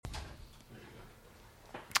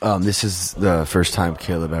This is the first time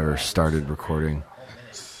Caleb ever started recording.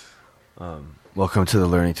 Welcome to the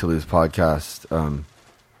Learning to Lose podcast.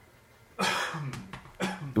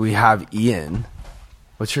 We have Ian.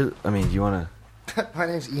 Do you want to... My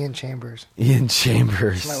name's Ian Chambers. Ian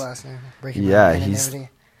Chambers. That's my last name. Breaking my anonymity.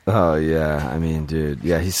 Oh, yeah. I mean, dude.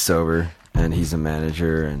 Yeah, he's sober, and he's a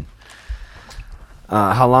manager. And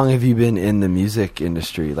how long have you been in the music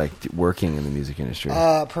industry, like working in the music industry?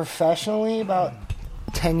 Professionally, about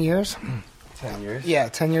 10 years. 10 years? Yeah,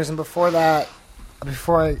 10 years. And before that,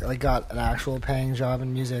 before I got an actual paying job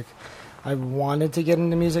in music, I wanted to get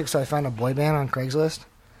into music, so I found a boy band on Craigslist.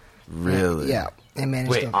 Really? Yeah. They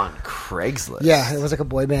managed Wait, on Craigslist? Yeah, it was like a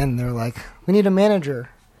boy band, and they were like, we need a manager.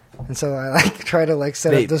 And so I tried to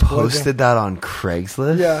set up this boy band. They posted that on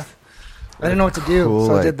Craigslist? Yeah. I didn't know what to do,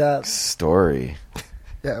 so I did that. Story.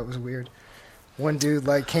 Yeah, it was weird. One dude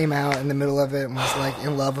came out in the middle of it and was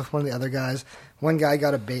in love with one of the other guys. One guy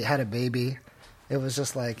had a baby. It was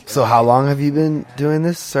just So how long have you been doing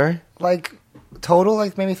this? Sorry?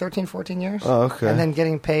 Total, maybe 13, 14 years. Oh, okay. And then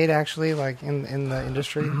getting paid, actually, in the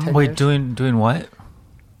industry. 10 Wait, years. doing what?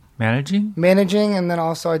 Managing? Managing, and then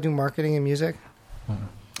also I do marketing and music.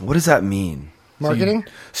 What does that mean? Marketing?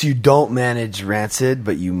 So you don't manage Rancid,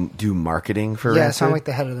 but you do marketing for Rancid? Yeah, so I'm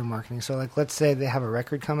the head of the marketing. So, let's say they have a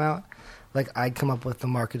record come out. I'd come up with the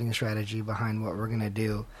marketing strategy behind what we're going to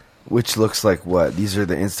do. Which looks like what? These are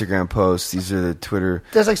the Instagram posts. These are the Twitter.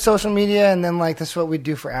 There's social media, and then this is what we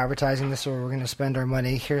do for advertising. This is where we're going to spend our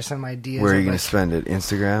money. Here's some ideas. Where are you going to spend it?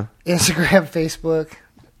 Instagram, Facebook,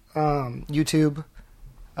 YouTube.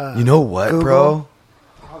 You know what, Google, bro?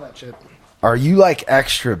 All that shit. Are you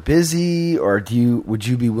extra busy, or would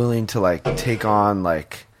you be willing to take on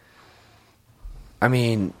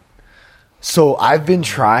So I've been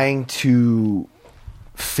trying to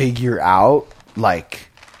figure out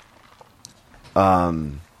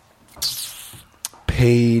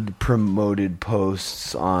paid promoted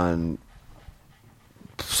posts on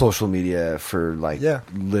social media for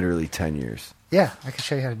literally 10 years. Yeah, I can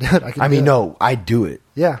show you how to do it. I do it.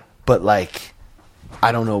 Yeah. But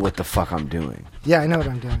I don't know what the fuck I'm doing. Yeah, I know what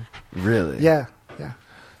I'm doing. Really? Yeah.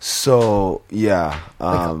 So, yeah.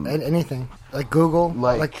 Anything. Google,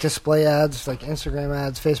 display ads, Instagram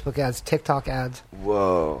ads, Facebook ads, TikTok ads.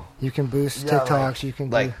 Whoa. You can boost TikToks, you can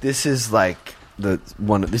do... This is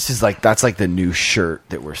that's the new shirt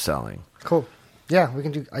that we're selling. Cool. Yeah,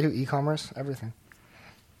 I do e-commerce, everything.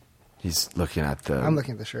 He's looking at I'm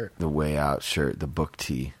looking at the shirt. The Way Out shirt, the book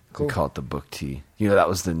tee. Cool. We call it the book tee. That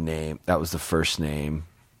was the name. That was the first name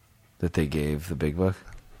that they gave the big book.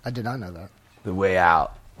 I did not know that. The Way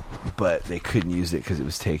Out, but they couldn't use it because it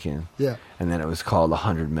was taken. Yeah. And then it was called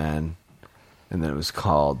 100 Men, and then it was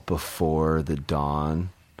called Before the Dawn.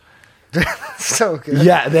 So good.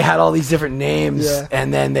 Yeah, they had all these different names, yeah.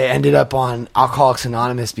 And then they ended up on Alcoholics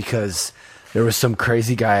Anonymous because there was some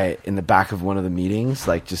crazy guy in the back of one of the meetings,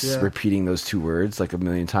 repeating those two words a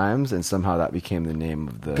million times, and somehow that became the name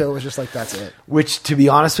of the... Bill was just that's it. Which, to be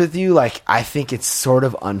honest with you, I think it's sort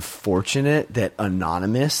of unfortunate that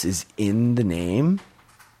Anonymous is in the name.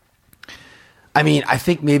 I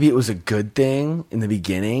think maybe it was a good thing in the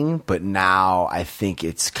beginning, but now I think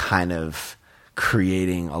it's kind of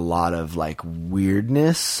creating a lot of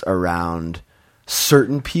weirdness around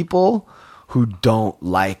certain people who don't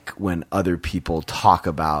like when other people talk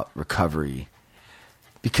about recovery.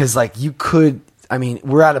 Because you could,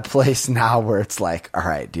 we're at a place now where it's all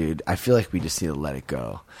right, dude, I feel we just need to let it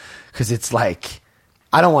go. Because it's I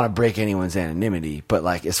don't want to break anyone's anonymity, but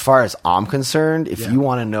as far as I'm concerned, if you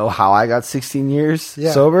want to know how I got 16 years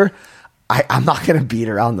sober, I'm not going to beat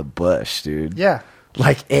around the bush, dude. Yeah.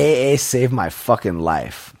 AA saved my fucking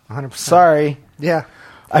life. 100%. Sorry. Yeah.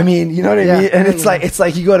 You know what I mean? And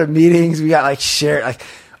it's you go to meetings, we got share,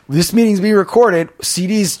 this meeting's being recorded,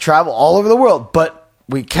 CDs travel all over the world, but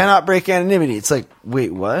we cannot break anonymity. It's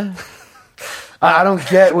wait, what? I don't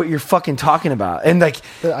get what you're fucking talking about. And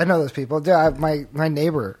I know those people. Yeah, my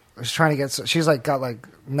neighbor was trying to get, she's got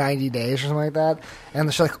 90 days or something like that.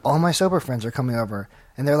 And she's all my sober friends are coming over.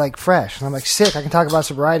 And they're fresh. And I'm sick. I can talk about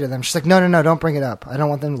sobriety to them. She's no, don't bring it up. I don't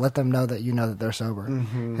want them to let them know that that they're sober.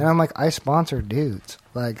 Mm-hmm. And I'm I sponsor dudes.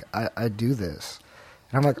 I do this.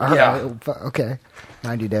 And I'm all right, okay,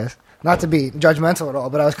 90 days. Not to be judgmental at all,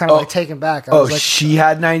 but I was kind of taken back. I was she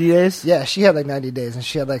had 90 days? Yeah, she had 90 days, and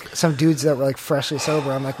she had some dudes that were freshly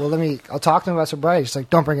sober. I'm well, I'll talk to them about sobriety. She's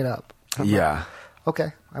don't bring it up. Yeah.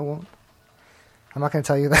 Okay, I won't. I'm not going to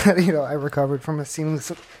tell you that I recovered from a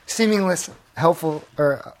seamless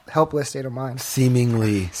helpless state of mind.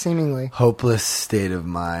 Seemingly hopeless state of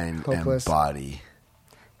mind and body.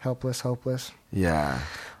 Hopeless. Yeah.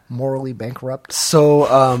 morally bankrupt.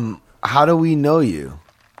 So, how do we know you?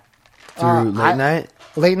 Through late night?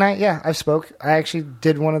 Late night, yeah. I spoke. I actually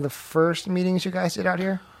did one of the first meetings you guys did out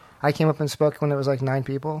here. I came up and spoke when there was like 9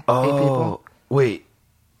 people, 8 people. Wait.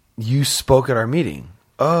 You spoke at our meeting.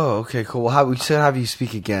 Oh, okay, cool. Well, we should have you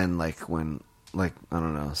speak again, like when, like, I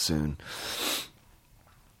don't know, soon.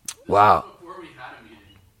 Wow. Before we had a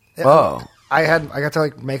meeting. Yeah, Oh. I got to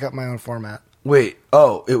like make up my own format. Wait.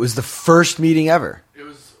 Oh, it was the first meeting ever. It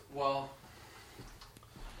was, well,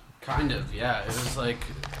 kind of, yeah. It was like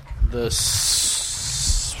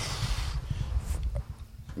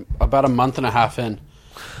about a month and a half in,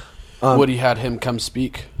 Woody had him come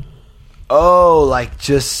speak. Oh, like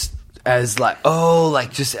just as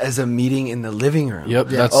a meeting in the living room. Yep.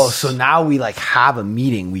 Yeah. That's, Oh, so now we like have a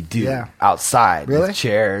meeting we do Yeah. outside Really? with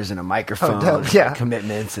chairs and a microphone, dope. Yeah. and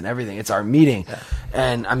commitments and everything. It's our meeting.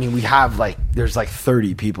 And I mean, we have there's like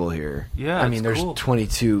 30 people here. Yeah, I mean, it's there's cool.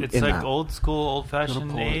 22 It's in like that. old school, old I'm gonna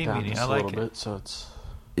fashioned pull it AA down meeting. just I a like little it. bit so it's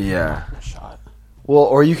Yeah. a shot. Well,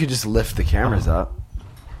 or you could just lift the cameras up.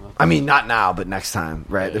 I mean, not now, but next time,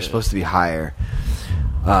 right? They're supposed to be higher.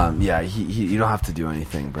 Yeah, you don't have to do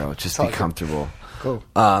anything, bro. Just be all good. comfortable. Cool.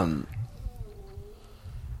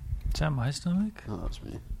 Is that my stomach? No, that was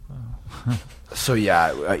me. So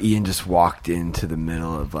yeah, Ian just walked into the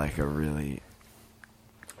middle of like a really.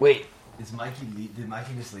 Wait, is Mikey? Did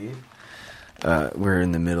Mikey just leave? We're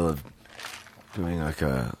in the middle of doing like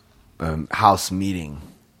a house meeting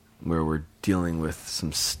where we're dealing with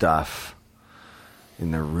some stuff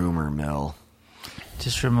in the rumor mill.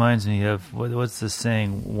 Just reminds me of what's the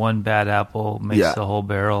saying? One bad apple makes Yeah. the whole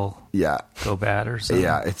barrel Yeah, go bad, or something.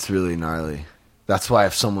 yeah, it's really gnarly. That's why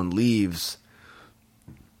if someone leaves,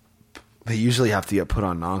 they usually have to get put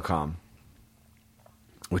on non-com,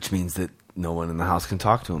 which means that no one in the house can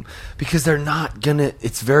talk to them because they're not gonna.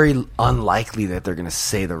 It's very unlikely that they're gonna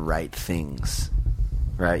say the right things,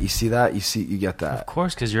 right? You see that? You get Of that.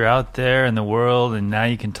 course, because you're out there in the world, and now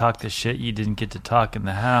you can talk the shit you didn't get to talk in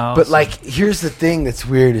the house. But like, here's the thing that's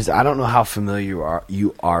weird is I don't know how familiar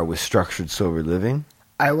you are with structured sober living.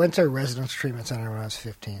 I went to a residence treatment center when I was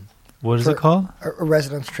 15. what is it called? A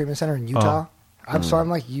residence treatment center in Utah. Oh. So I'm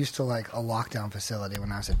like used to like a lockdown facility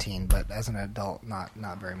when I was a teen, but as an adult, not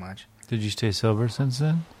very much. Did you stay sober since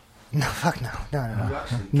then? No, fuck no.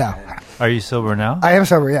 No. Are you sober now? I am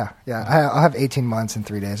sober, yeah. I'll have 18 months in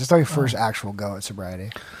 3 days. It's my first actual go at sobriety.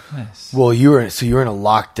 Nice. Well, you were in a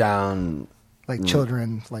lockdown. Like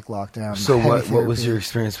children, like lockdown. So heavy what was therapy. your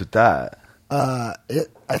experience with that? I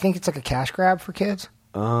think it's like a cash grab for kids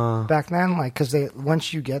back then. Like, because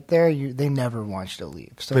once you get there, they never want you to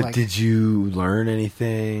leave. So But like, did you learn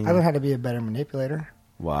anything? I learned how to be a better manipulator.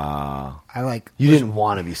 Wow. I like You didn't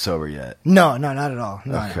want to be sober yet. no, not at all.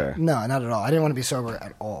 No, Okay. no, not at all. I didn't want to be sober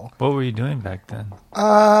at all. What were you doing back then?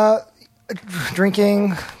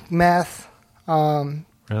 Drinking, meth,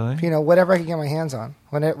 Really? whatever I could get my hands on.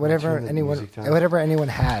 Whatever Turn the music down. anyone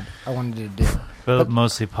had, I wanted to do. But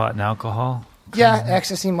mostly pot and alcohol? Yeah,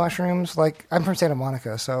 ecstasy, mushrooms. Like, I'm from Santa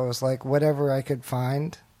Monica, so it was like whatever I could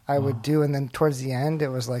find, I would do. And then towards the end, it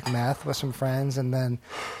was like meth with some friends. And then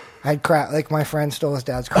I'd like my friend stole his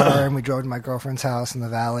dad's car, and we drove to my girlfriend's house in the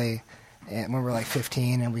valley. And when we were like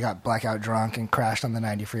 15, and we got blackout drunk and crashed on the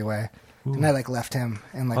 90 freeway. And I like left him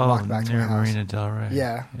and like walked back to my near house. Marina Del Rey.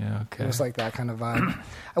 Yeah. Yeah, okay. It was like that kind of vibe.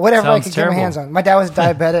 Whatever I Sounds could terrible. get my hands on. My dad was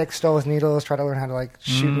diabetic, stole his needles, tried to learn how to like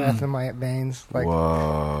shoot meth in my veins. Like,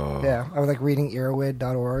 Whoa. yeah, I was like reading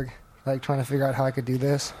earwid.org, like trying to figure out how I could do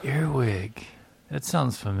this. Earwig. That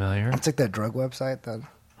sounds familiar. It's like that drug website that,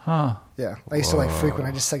 Huh. yeah. I used to like frequent.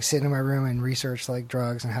 I just like sit in my room and research like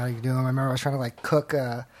drugs and how to do them. I remember I was trying to like cook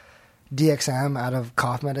DXM out of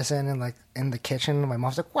cough medicine and like in the kitchen. My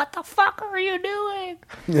mom's like, "What the fuck are you doing?"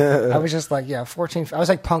 I was just like, 14. I was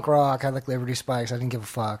like punk rock. I had like Liberty Spikes. I didn't give a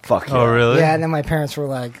fuck. Fuck yeah. Oh, really? Yeah, and then my parents were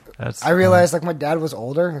like, That's I realized like my dad was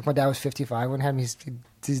older. Like my dad was 55 when he had me.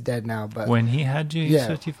 He's dead now, but When he had you, he's yeah,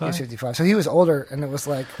 55? he was 55. So he was older, and it was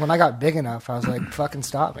like when I got big enough, I was like, fucking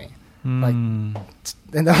stop me. Like, and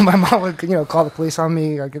then my mom would call the police on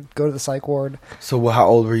me. I could go to the psych ward. So how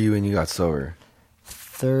old were you when you got sober?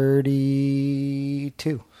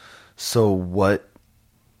 32. So what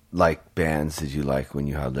like bands did you like when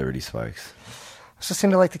you had Liberty Spikes? I was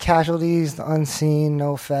listening to like the Casualties, the Unseen,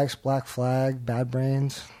 No Effects, Black Flag, Bad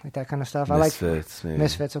Brains, like that kind of stuff. Misfits, I like maybe.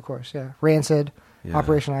 Misfits, of course. Yeah, Rancid, Yeah.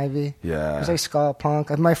 Operation Ivy. Yeah. It was like ska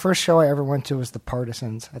punk. My first show I ever went to was the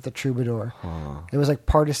Partisans at the Troubadour. It was like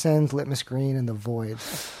Partisans, Litmus Green, and the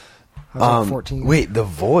Voids. I was like 14. Wait, the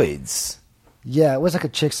Voids. Yeah, it was like a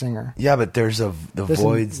chick singer. Yeah, but there's the There's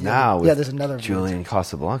Voids yeah, now. With yeah, there's another Voids. Julian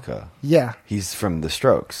Casablanca. Yeah, He's from The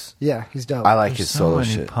Strokes. yeah, he's dope. I like There's his so solo many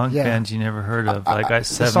shit. punk Yeah. bands you never heard of. Like I the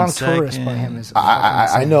 7 song Seconds. "Tourist" by him is. I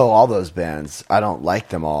fucking know insane. all those bands. I don't like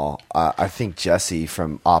them all. I think Jesse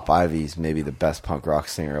from Op Ivy is maybe the best punk rock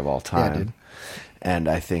singer of all time. dude. And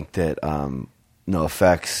I think that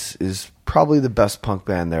NoFX is probably the best punk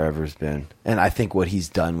band there ever has been. And I think what he's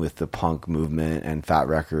done with the punk movement and Fat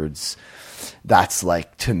Records, that's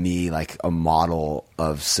like, to me, like a model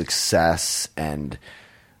of success and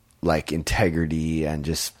like integrity and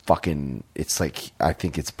just fucking, it's like, I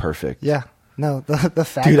think it's perfect. Yeah, no, the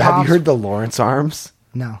fat. Dude, have you Pops- heard the Lawrence Arms?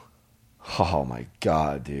 No, Oh my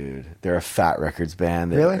god, dude! They're a Fat Records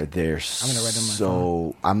band. Really? They're gonna write them on my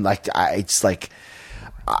so. I'm like, it's like,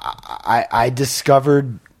 I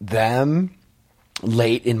discovered them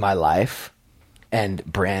late in my life, and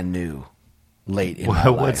brand new late in my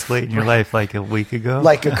life. What's late in your life? Like a week ago?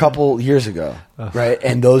 Like a couple years ago, right?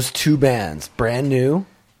 And those two bands, brand new.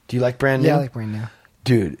 Do you like brand new? yeah, I like brand new.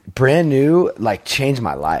 Dude, brand new, like changed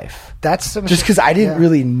my life. That's some Just shit- because I didn't yeah.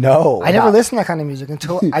 really know. I never about- listened to that kind of music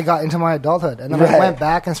until I got into my adulthood, and then Right. I went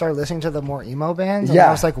back and started listening to the more emo bands. And Yeah.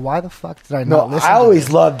 I was like, why the fuck did I No, not listen? I to always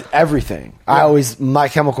this? loved everything. I always My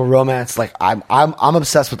Chemical Romance. Like I'm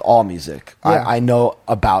obsessed with all music. Yeah. I know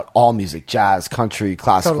about all music: jazz, country,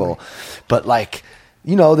 classical. Totally. But like,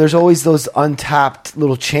 there's always those untapped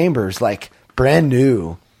little chambers. Like brand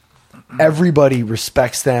new, everybody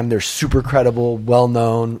respects them. They're super credible, well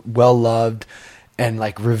known, well loved, and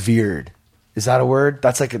like revered. Is that a word?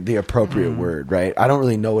 That's like the appropriate word, right? I don't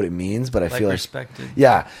really know what it means, but I Like feel like respected.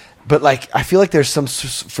 yeah, but like I feel like there's some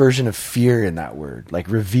version of fear in that word, like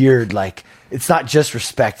revered. Like it's not just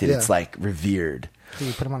respected; Yeah. it's like revered. So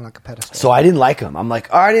you put them on like a pedestal. So I didn't like him. I'm like,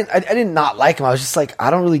 oh, I didn't not like him. I was just like, I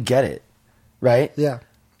don't really get it, right? yeah,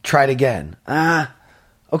 Try it again.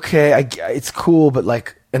 Okay, it's cool, but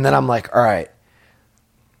like, and then I'm like, all right,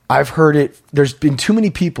 I've heard it. There's been too many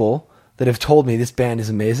people that have told me this band is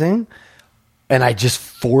amazing. And I just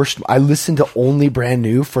I listened to only brand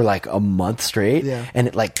new for like a month straight. Yeah. And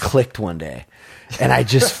it like clicked one day. And I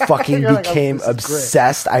just fucking You're like, oh, became this is great.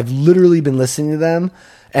 obsessed. I've literally been listening to them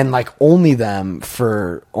and like only them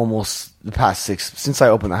for almost the past since I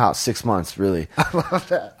opened the house, 6 months, really. I love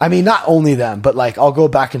that. I mean, not only them, but like I'll go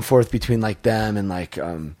back and forth between like them and like,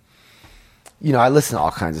 I listen to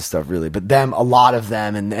all kinds of stuff really, but them, a lot of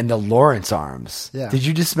them and the Lawrence Arms. Yeah. Did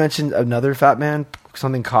you just mention another Fat Man?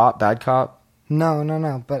 Something Bad Cop?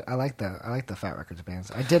 No, but I like the Fat Records bands.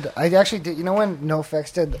 I actually did. You know when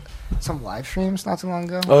NoFX did some live streams not too long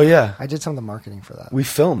ago? Oh yeah. I did some of the marketing for that. We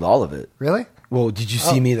filmed all of it. Really? Well, did you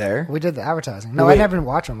see me there? We did the advertising. No, Wait. I never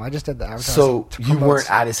watched them. I just did the advertising. So to you promote- weren't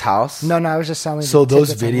at his house? No, I was just selling. So the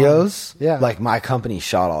those tickets online. videos, Yeah. like my company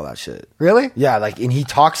shot all that shit. Really? Yeah, like, and he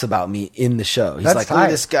talks about me in the show. He's That's like, look at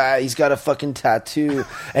tight. this guy. He's got a fucking tattoo.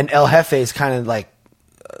 And El Jefe is kind of like,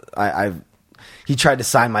 he tried to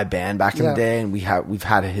sign my band back in Yeah. the day, and we've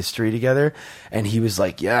had a history together. And he was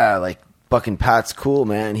like, yeah, like fucking Pat's cool,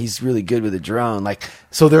 man. He's really good with a drone. Like,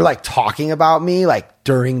 so they're like talking about me like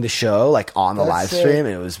during the show, like on the That's live sick. stream.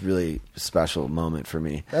 And it was really a special moment for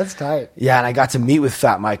me. That's tight. Yeah, and I got to meet with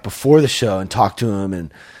Fat Mike before the show and talk to him,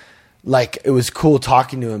 and like it was cool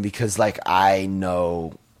talking to him because like I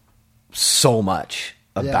know so much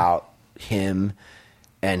about him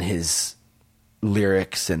and his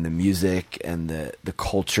lyrics and the music and the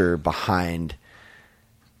culture behind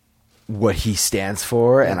what he stands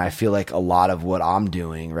for. And I feel like a lot of what I'm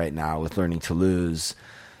doing right now with Learning to Lose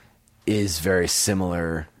is very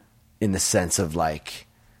similar in the sense of like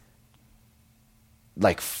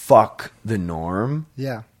fuck the norm,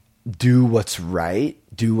 Yeah. do what's right,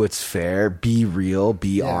 do what's fair, be real,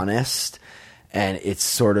 be Yeah. honest. And it's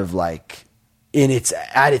sort of like at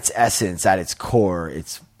its essence, at its core,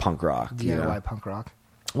 it's punk rock. You know? DIY punk rock.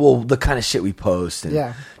 Well, the kind of shit we post and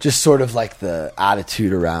Yeah. just sort of like the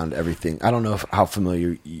attitude around everything. I don't know how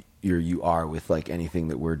familiar you are with like anything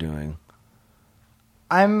that we're doing.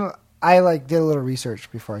 I like did a little research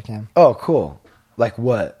before I came. Oh, cool. Like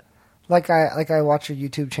what? Like I watched your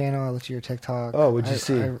YouTube channel. I looked at your TikTok. Oh, what'd you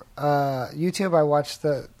see? YouTube. I watched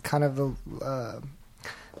the kind of the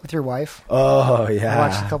with your wife. Oh, yeah. I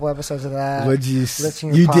watched a couple episodes of that. What'd you Listened to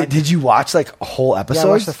your you pod- did you watch like a whole episode? Yeah, I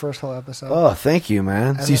watched the first whole episode. Oh, thank you,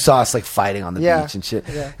 man. So you saw us like fighting on the Yeah, beach and shit.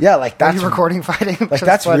 yeah. Yeah, like Are that's you recording fighting? like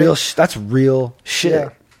that's real. That's real shit. Yeah.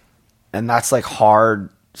 And that's like hard.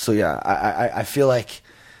 So yeah, I feel like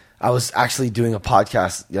I was actually doing a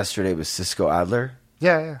podcast yesterday with Cisco Adler.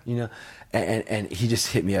 Yeah, yeah. You know, and he just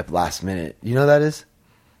hit me up last minute. You know who that is?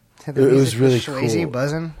 The It music was really with Swayze cool.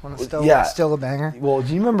 buzzing when it's still, Yeah. still a banger. Well,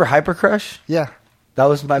 do you remember Hyper Crush? Yeah. That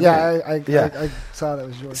was my Yeah, band. I saw that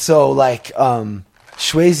was yours. So like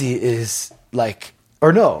Swayze is like,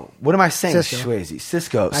 or no, what am I saying? Cisco. Swayze,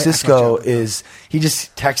 Cisco. I Cisco fucked you up. is. He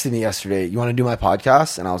just texted me yesterday. You want to do my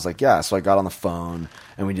podcast? And I was like, yeah. So I got on the phone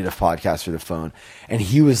and we did a podcast through the phone. And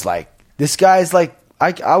he was like, this guy's like,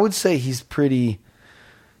 I would say he's pretty.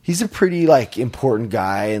 He's a pretty like important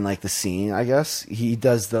guy in like the scene. I guess he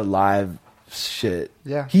does the live shit.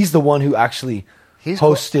 Yeah. He's the one who actually He's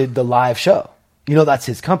hosted the live show. You know, that's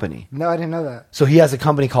his company. No, I didn't know that. So he has a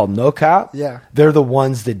company called No Cap. Yeah. They're the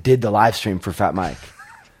ones that did the live stream for Fat Mike.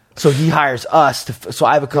 So he hires us to. So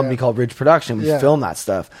I have a company Yeah. called Ridge Production. We Yeah. film that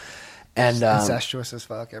stuff. And Incestuous as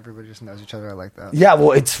fuck. Everybody just knows each other. I like that. yeah,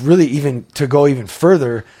 well, it's really even to go even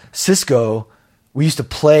further. Cisco, we used to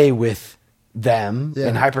play with them Yeah.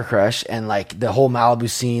 in Hypercrush and like the whole Malibu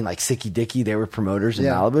scene, like Sicky Dicky, they were promoters in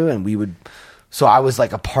Yeah. Malibu, and we would. So I was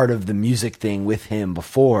like a part of the music thing with him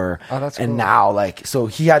before, Oh, that's and cool. now like so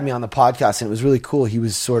he had me on the podcast, and it was really cool. He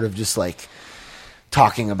was sort of just like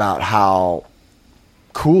talking about how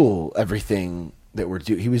cool everything that we're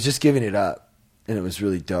doing. He was just giving it up, and it was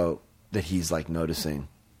really dope that he's like noticing.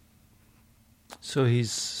 So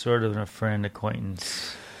he's sort of a friend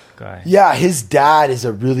acquaintance guy. Yeah, his dad is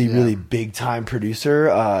a really, Yeah. really big time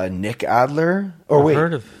producer, Nick Adler. Or I've wait,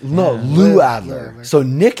 heard of- no, yeah. Lou Lou Adler. Adler. So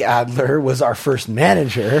Nick Adler was our first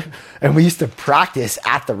manager, and we used to practice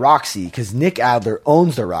at the Roxy because Nick Adler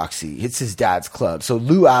owns the Roxy. It's his dad's club. So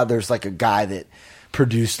Lou Adler's like a guy that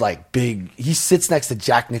produced like big. He sits next to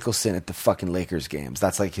Jack Nicholson at the fucking Lakers games.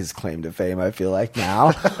 That's like his claim to fame. I feel like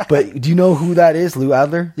now. But do you know who that is, Lou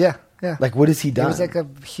Adler? Yeah, yeah. Like, what has he done? He was like a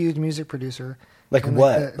huge music producer. Like in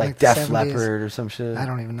what? the- in like the Def 70s. Leppard or some shit? I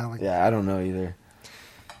don't even know. Like, Yeah, I don't know either.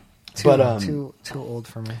 too, but, too old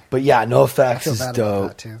for me. But yeah, No I Effects feel is bad about dope.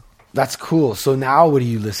 that too. That's cool. So now what do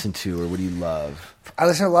you listen to or what do you love? I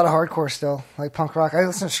listen to a lot of hardcore still, like punk rock. I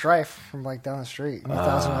listen to Strife from like down the street,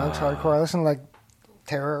 Thousand Oaks hardcore. I listen to like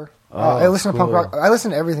Terror. I listen to punk cool. rock. I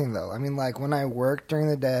listen to everything though. I mean, like when I work during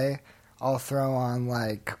the day, I'll throw on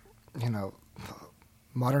like,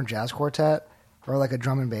 modern jazz quartet or like a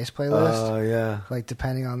drum and bass playlist. Oh, yeah. Like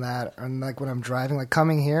depending on that, and like when I'm driving, like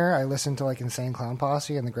coming here, I listen to like Insane Clown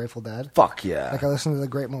Posse and the Grateful Dead. Fuck yeah. Like I listen to the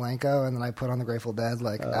Great Milenko, and then I put on the Grateful Dead.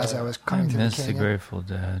 Like as I was I coming to the miss the canyon. Grateful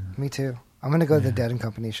Dead. Me too. I'm gonna go to the Dead and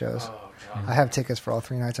Company shows. I have tickets for all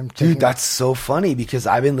 3 nights. I'm Dude, taking- that's so funny because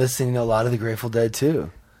I've been listening to a lot of the Grateful Dead too.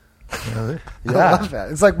 Really? I Yeah. love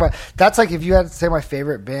that. It's like that's like if you had to say my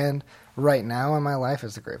favorite band right now in my life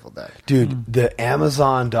is the Grateful Dead. Dude, the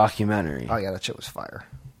Amazon documentary Oh yeah, that shit was fire.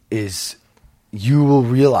 is you will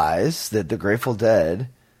realize that the Grateful Dead,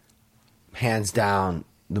 hands down,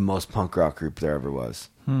 the most punk rock group there ever was.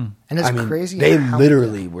 And it's I mean, crazy. They how-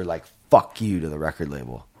 literally were like, fuck you to the record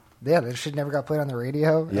label. Yeah, their shit never got played on the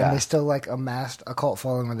radio, Yeah. and they still like amassed a cult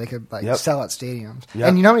following where they could like Yep. sell out stadiums. Yep.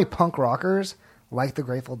 And you know how many punk rockers like the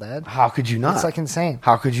Grateful Dead? How could you not? It's like insane.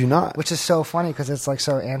 How could you not? Which is so funny because it's like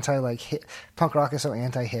so anti punk rock is so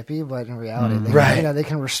anti hippie, but in reality, they, Right. they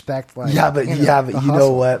can respect like Yeah, but the you know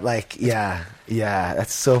hustle. what? Like, yeah,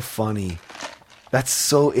 that's so funny. That's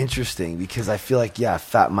so interesting because I feel like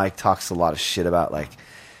Fat Mike talks a lot of shit about like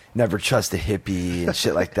never trust a hippie and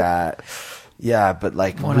shit like that. Yeah, but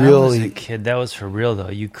like When I was a really, kid, that was for real though.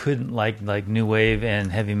 You couldn't like new wave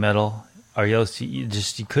and heavy metal, or else you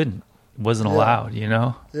couldn't. It wasn't allowed, you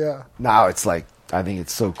know. Yeah, now it's like I think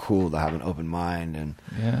it's so cool to have an open mind and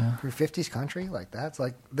Yeah. for 50s country like that's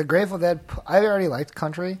like the Grateful Dead. I already liked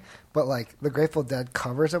country, but like the Grateful Dead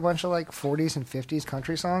covers a bunch of like 40s and 50s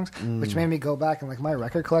country songs, which made me go back and like my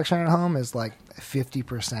record collection at home is like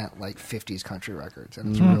 50% like 50s country records, and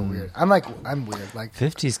it's real weird. I'm weird like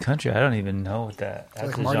 50s country. I don't even know what that. That's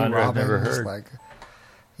like a Marty genre I've Robbins, never heard. like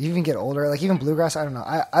you even get older, like even bluegrass. I don't know.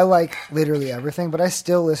 I like literally everything, but I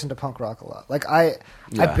still listen to punk rock a lot. Like I've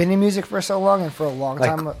been in music for so long, and for a long Like-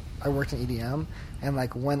 time I worked in EDM, and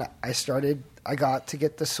like when I started, I got to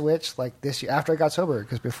get the switch like this year after I got sober,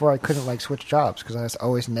 because before I couldn't like switch jobs because I was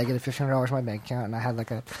always negative $1,500 in my bank account, and I had like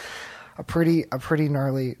a pretty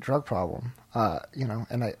gnarly drug problem.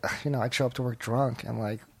 And I'd show up to work drunk and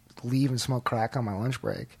like leave and smoke crack on my lunch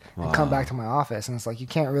break and come back to my office, and it's like you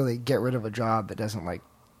can't really get rid of a job that doesn't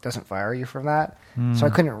fire you from that. So I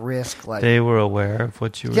couldn't risk like They were aware of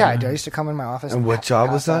what you were. yeah, I doing. used to come in my office. And what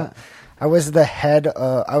job was pass that? out. I was the head.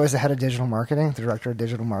 I was the head of digital marketing, the director of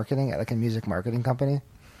digital marketing at like a music marketing company.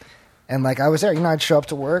 And like I was there, I'd show up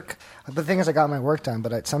to work. The thing is, I got my work done,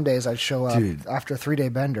 but some days I'd show up Dude. after a 3-day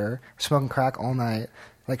bender, smoking crack all night.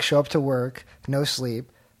 Like show up to work, no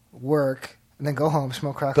sleep, work, and then go home,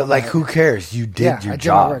 smoke crack. But all like, night. who cares? You did your I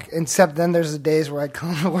job. did my work. Except then there's the days where I'd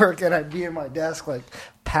come to work and I'd be in my desk like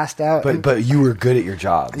passed out. But you were good at your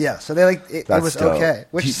job. yeah, so they like it That's was dope. okay.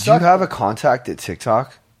 Which do you sucked. have a contact at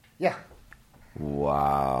TikTok? Yeah,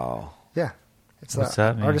 Wow. yeah. It's What's the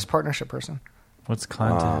that mean? artist partnership person. What's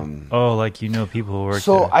content? Oh, like people who work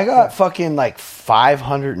So there. I got fucking like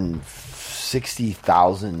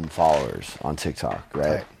 560,000 followers on TikTok, right?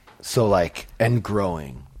 Right. So like, and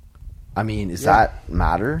growing. I mean, does that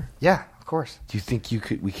matter? Yeah, of course. Do you think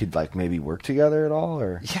we could like maybe work together at all,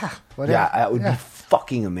 or? Yeah, whatever. Yeah, that would be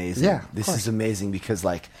fucking amazing. Yeah, of this course. is amazing because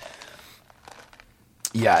like,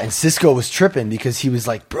 yeah, and Cisco was tripping because he was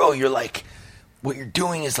like, bro, you're like, what you're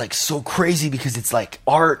doing is like so crazy because it's like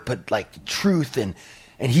art, but like truth, and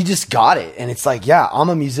he just got it. And it's like, yeah, I'm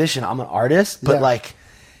a musician, I'm an artist, but Yeah. like,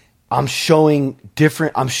 I'm showing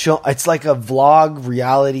different, it's like a vlog,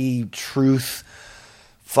 reality, truth,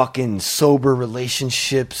 fucking sober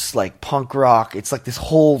relationships, like punk rock. It's like this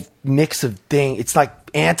whole mix of thing. It's like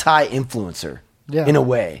anti-influencer. Yeah. In a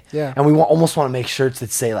way. Yeah. And we almost want to make shirts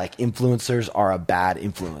that say like influencers are a bad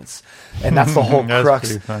influence. And that's the whole That's crux.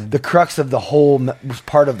 pretty funny. The crux of the whole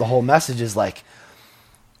part of the whole message is like,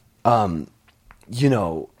 you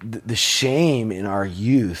know, the shame in our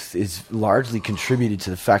youth is largely contributed to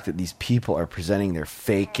the fact that these people are presenting their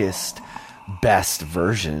fakest, best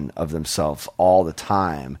version of themselves all the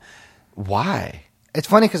time. Why? It's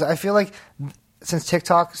funny because I feel like since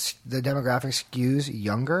TikTok, the demographic skews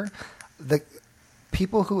younger, the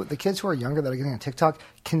kids who are younger that are getting on TikTok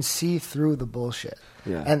can see through the bullshit.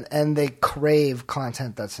 Yeah. And they crave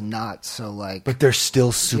content that's not so like. But they're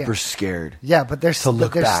still super Yeah. scared. Yeah, but there's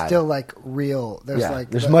look bad. still like real. There's Yeah, like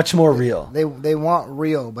there's much more real. They want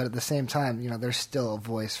real, but at the same time, you know, there's still a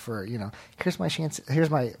voice for, you know, here's my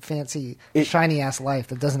fancy shiny ass life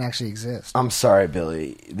that doesn't actually exist. I'm sorry,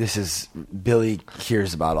 Billy. Billy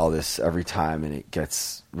hears about all this every time, and it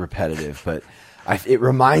gets repetitive. But it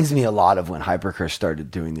reminds me a lot of when Hypercurse started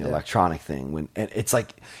doing the electronic thing. And it's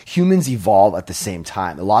like humans evolve at the same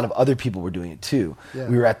time. A lot of other people were doing it too. Yeah.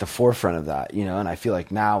 We were at the forefront of that, you know. And I feel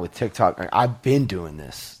like now with TikTok, like, I've been doing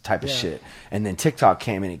this type of shit. And then TikTok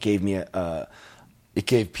came and it gave me it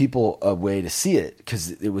gave people a way to see it because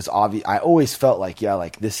it was obvious. I always felt like, yeah,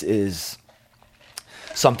 like this is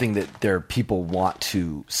something that their people want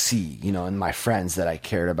to see, you know, and my friends that I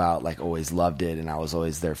cared about like always loved it, and I was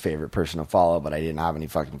always their favorite person to follow, but I didn't have any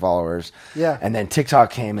fucking followers. Yeah. And then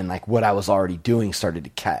TikTok came and like what I was already doing started to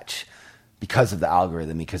catch because of the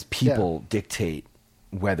algorithm, because people dictate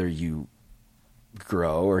whether you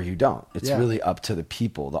grow or you don't. It's really up to the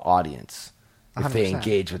people, the audience. If they 100%.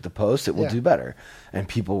 engage with the post, it will do better. And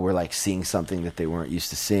people were like seeing something that they weren't used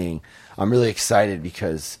to seeing. I'm really excited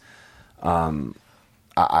because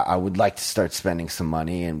I would like to start spending some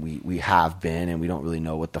money, and we have been, and we don't really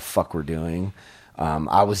know what the fuck we're doing.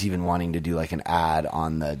 I was even wanting to do like an ad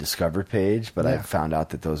on the Discover page, but I found out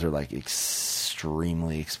that those are like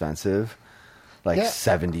extremely expensive, like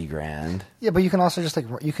 $70,000. Yeah, but you can also just like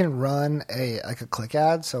you can run a click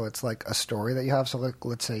ad, so it's like a story that you have. So like,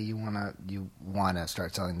 let's say you wanna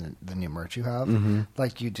start selling the new merch you have,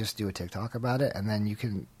 like you just do a TikTok about it, and then you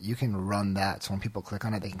can run that. So when people click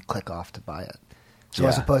on it, they can click off to buy it. So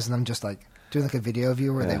as opposed to them just like doing like a video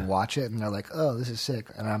view where they watch it and they're like, oh, this is sick,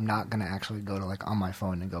 and I'm not gonna actually go to like on my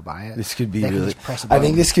phone and go buy it. This could be They can really. just press a I think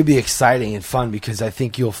button. this could be exciting and fun because I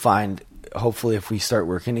think you'll find, hopefully, if we start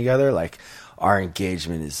working together, like our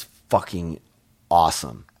engagement is fucking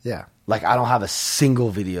awesome. Yeah. Like I don't have a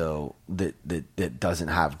single video that doesn't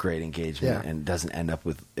have great engagement Yeah. and doesn't end up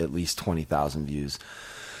with at least 20,000 views.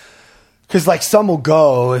 Because like some will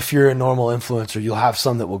go, if you're a normal influencer, you'll have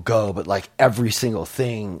some that will go, but like every single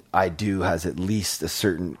thing I do has at least a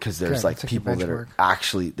certain, because there's Okay, like that's like your people that are benchmark.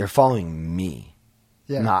 actually, they're following me.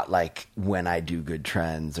 Yeah. Not like when I do good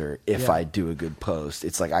trends or if Yeah. I do a good post.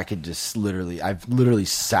 It's like I could just I've literally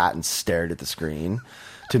sat and stared at the screen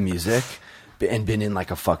to music and been in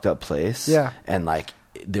like a fucked up place. Yeah. And like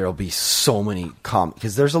there'll be so many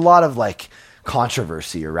because there's a lot of like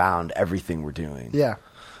controversy around everything we're doing. Yeah.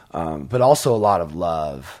 But also a lot of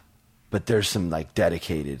love. But there's some like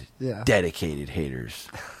dedicated haters.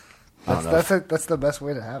 I don't know. That's the best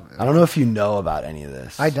way to have it. I don't know if you know about any of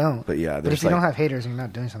this. I don't. But yeah, But there's if you like, don't have haters, you're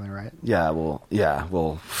not doing something right. well,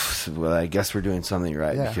 I guess we're doing something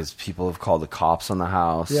right Yeah. because people have called the cops on the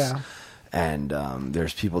house. Yeah. And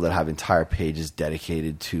there's people that have entire pages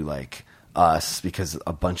dedicated to like us because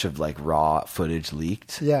a bunch of like raw footage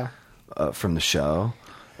leaked Yeah. from the show.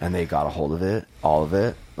 and they got a hold of it, all of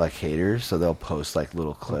it, like haters. So they'll post like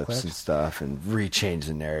little clips and stuff and rechange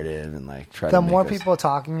the narrative and like try to The make more us- people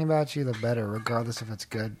talking about you, the better, regardless if it's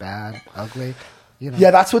good, bad, ugly. You know,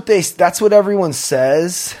 Yeah, that's what everyone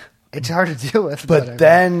says. it's hard to deal with. But I mean,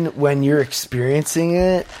 then when you're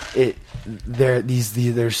experiencing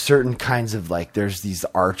there's certain kinds of like there's these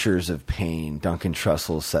archers of pain. Duncan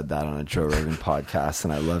Trussell said that on a Joe Rogan podcast,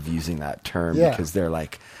 and I love using that term Yeah. because they're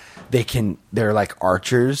like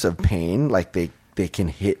archers of pain. Like they can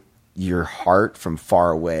hit your heart from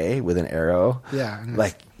far away with an arrow. Yeah, and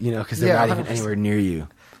like because they're Yeah, not even 100%. anywhere near you.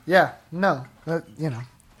 yeah, no,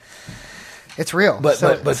 it's real. But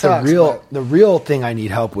So but it sucks, the real thing I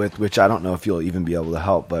need help with, which I don't know if you'll even be able to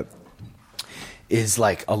help, but is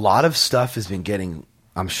like a lot of stuff has been getting.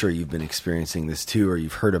 I'm sure you've been experiencing this too, or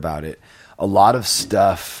you've heard about it. A lot of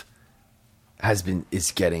stuff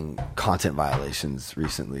is getting content violations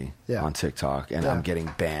recently Yeah. on TikTok, and Yeah. I'm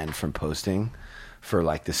getting banned from posting for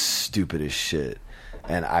like the stupidest shit.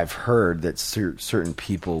 And I've heard that certain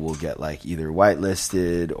people will get like either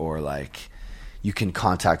whitelisted or like you can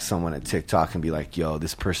contact someone at TikTok and be like, yo,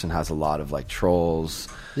 this person has a lot of like trolls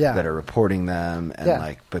Yeah. that are reporting them and Yeah.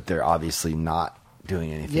 like, but they're obviously not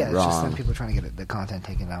doing anything yeah, it's just wrong. them people trying to get the content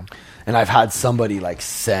taken down. And I've had somebody like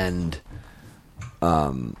send,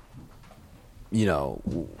 one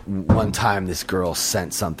time this girl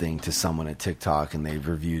sent something to someone at TikTok and they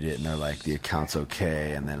reviewed it and they're like, the account's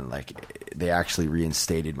okay. And then like they actually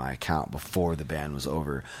reinstated my account before the ban was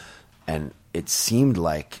over. And it seemed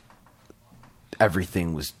like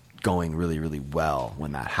everything was going really, really well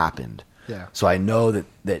when that happened. Yeah. So I know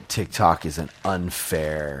that TikTok is an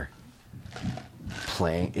unfair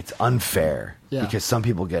it's unfair Yeah. because some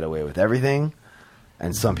people get away with everything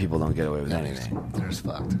and some people don't get away with anything. They're just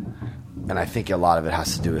fucked. And I think a lot of it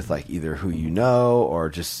has to do with like either who you know or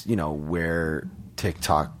just, where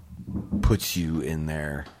TikTok puts you in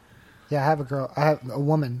there. Yeah, I have a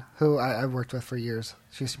woman who I've worked with for years.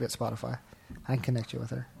 She used to be at Spotify. I can connect you with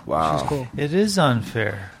her. Wow. She's cool. It is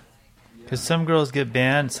unfair because some girls get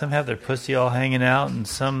banned, some have their pussy all hanging out, and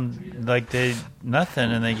some like they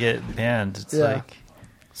nothing and they get banned. It's Yeah. like,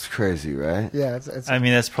 It's crazy, right? Yeah, it's I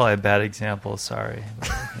mean, that's probably a bad example. Sorry.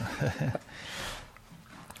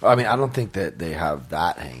 I mean, I don't think that they have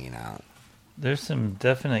that hanging out. There's some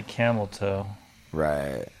definite camel toe.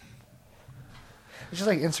 Right. it's just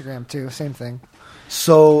like Instagram too. Same thing.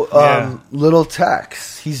 So, Yeah. Little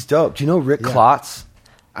Tex, he's dope. Do you know Rick Yeah. Klotz?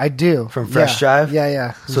 I do From Fresh Jive?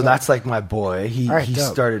 Yeah. So that's like my boy. He All right, he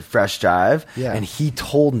dope. started Fresh Jive, Yeah. and he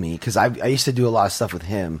told me because I used to do a lot of stuff with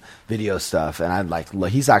him, video stuff, and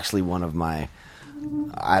he's actually one of my.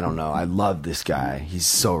 I don't know. I love this guy. He's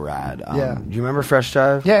so rad. Yeah. Do you remember Fresh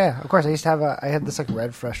Jive? Yeah, of course. I used to have I had this like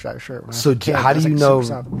red Fresh Drive shirt. When I was So a kid. how It do was, you like, know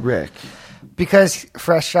super soft. Rick? Because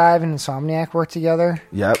Fresh Drive and Insomniac worked together,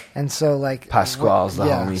 Yep. and so like Pasquale's the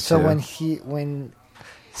homie, So too. when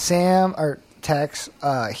Sam or Tex,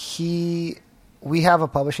 we have a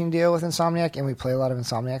publishing deal with Insomniac, and we play a lot of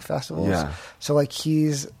Insomniac festivals. Yeah. So like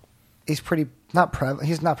he's pretty not prevalent.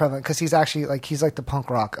 He's not prevalent because he's actually like he's like the punk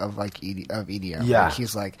rock of like EDM. Yeah. Like,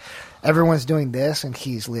 he's like everyone's doing this, and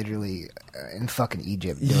he's literally in fucking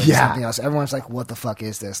Egypt doing Yeah. something else. Everyone's like, "What the fuck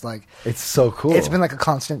is this?" Like. It's so cool. It's been like a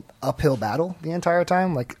constant uphill battle the entire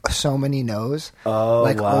time, like so many no's, Oh,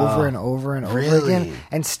 like wow. over and over and over Really? again,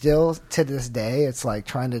 and still to this day, it's like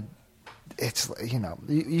trying to. It's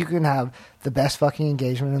you can have the best fucking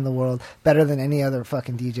engagement in the world, better than any other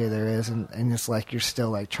fucking DJ there is, and it's like you're still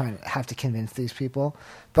like trying to have to convince these people,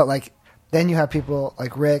 but like then you have people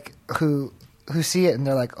like Rick who see it and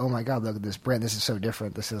they're like, oh my god, look at this brand, this is so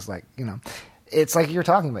different, this is like it's like you're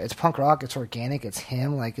talking about. It's punk rock. It's organic. It's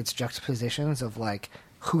him. Like it's juxtapositions of like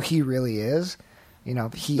who he really is. He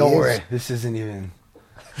Don't is. worry. This isn't even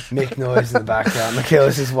make noise in the background.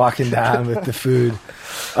 Michaela's just walking down with the food.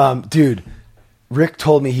 Dude, Rick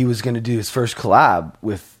told me he was going to do his first collab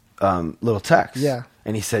with Little Tex. Yeah.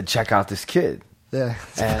 And he said, check out this kid. Yeah.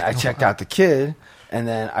 And I checked out the kid, and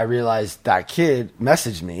then I realized that kid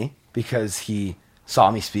messaged me because he saw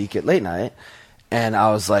me speak at late night. And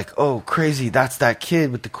I was like, oh, crazy. That's that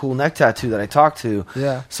kid with the cool neck tattoo that I talked to.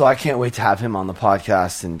 Yeah. So I can't wait to have him on the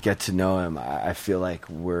podcast and get to know him. I feel like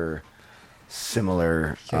we're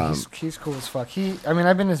similar. Yeah, he's cool as fuck.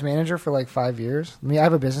 I've been his manager for like 5 years. I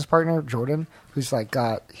have a business partner, Jordan, who's like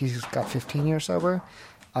got 15 years sober,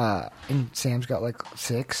 and Sam's got like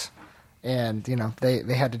 6. and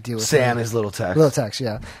they had to deal with Sam me. is Little Tex. Little Tex,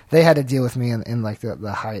 yeah. They had to deal with me in like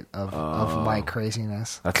the height of my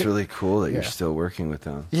craziness. That's really cool that you're Yeah. still working with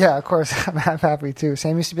them. Yeah, of course. I'm happy too.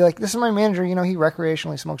 Sam used to be like, "This is my manager. He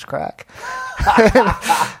recreationally smokes crack."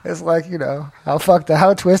 It's like,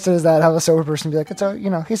 how twisted is that? Have a sober person be like, "It's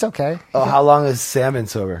he's okay." Oh, how long has Sam been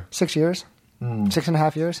sober? 6 years,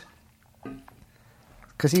 6.5 years.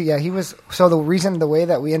 Because he was. So the way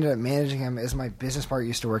that we ended up managing him is my business partner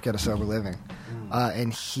used to work at a sober living,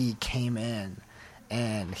 and he came in,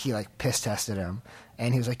 and he like piss tested him,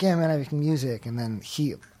 and he was like, "Yeah, man, I make music." And then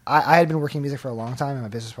I had been working music for a long time, and my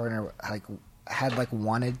business partner had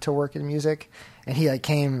wanted to work in music, and he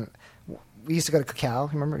came. We used to go to Cacao.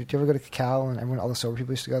 Remember? Did you ever go to Cacao? And all the sober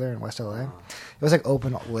people used to go there in West LA. It was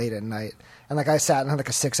open late at night, and I sat and had a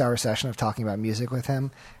 6-hour session of talking about music with him.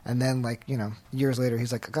 And then years later,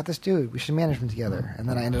 he's like, "I got this dude. We should manage him together." And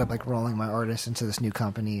then I ended up rolling my artists into this new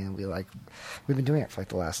company, and we've been doing it for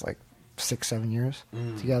the last 6-7 years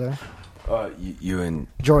together. You and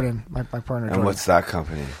Jordan, my partner. and Jordan. what's that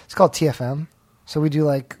company? It's called TFM. So we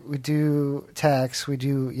do Tex, we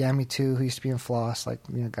do Yami 2, who used to be in Floss,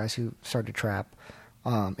 guys who started trap,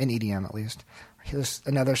 in EDM at least. There's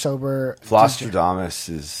another sober Flostradamus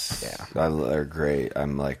is Yeah. they're great.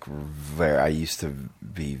 I'm I used to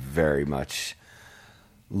be very much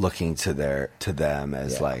looking to them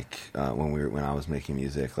as when I was making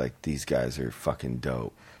music, these guys are fucking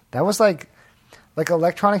dope. That was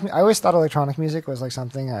electronic. I always thought electronic music was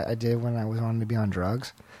something I did when I was wanting to be on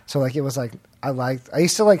drugs. So it was I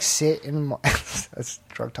used to sit in that's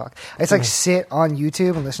drug talk. I used to sit on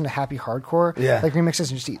YouTube and listen to happy hardcore, remixes,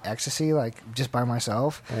 and just eat ecstasy just by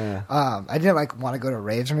myself. Yeah. I didn't want to go to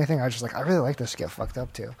raves or anything. I was just I really like this to get fucked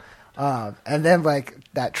up to. And then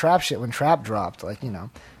that trap shit, when trap dropped,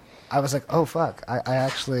 I was like, oh fuck, I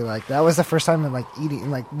actually that was the first time in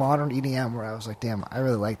modern EDM where I was like, damn, I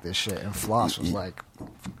really like this shit. And Floss was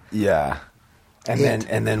Yeah.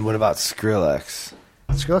 And then what about Skrillex?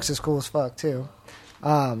 Skrillex is cool as fuck too.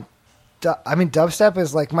 Dubstep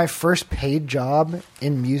is my first paid job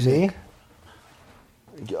in music.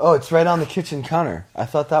 Oh, it's right on the kitchen counter. I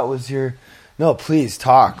thought that was your. No, please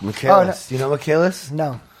talk, Michaelis. Oh, no. You know Michaelis?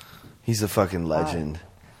 No. He's a fucking legend.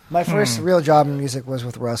 My first real job in music was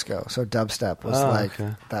with Rusko, so dubstep was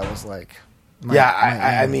okay. that was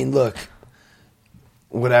I mean, look,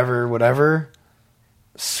 whatever.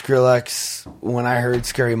 Skrillex. When I heard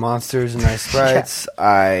 "Scary Monsters" and "Nice Sprites,"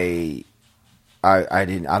 I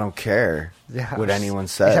don't care what anyone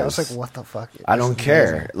says. Yeah, I was what the fuck? I don't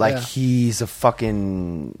care.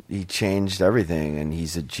 Amazing. He changed everything, and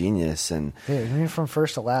he's a genius. And from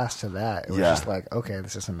first to last to that, it was just okay,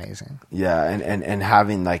 this is amazing. Yeah, and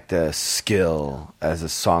having the skill as a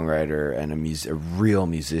songwriter and a real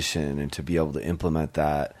musician, and to be able to implement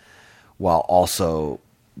that while also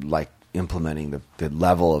implementing the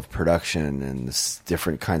level of production and the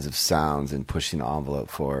different kinds of sounds and pushing the envelope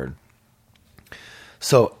forward.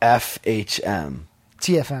 So FHM.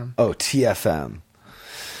 TFM. Oh, TFM.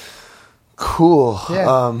 Cool.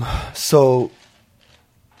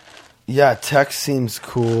 Yeah. Tex seems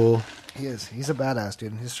cool. He is. He's a badass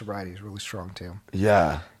dude. His sobriety is really strong too.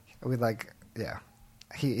 Yeah.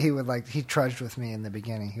 He trudged with me in the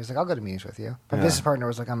beginning. He was like, "I'll go to meetings with you." My business partner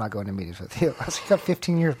was like, "I'm not going to meetings with you." I was like, "You got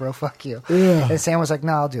 15 years, bro. Fuck you." Yeah. And Sam was like,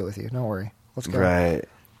 "No, I'll do it with you. Don't worry. Let's go." Right.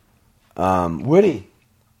 Woody.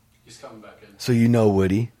 He's coming back in. So you know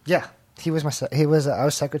Woody? Yeah. I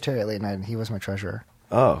was secretary at Late Night, and he was my treasurer.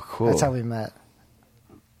 Oh, cool. That's how we met.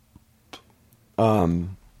 I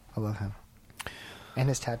love him. And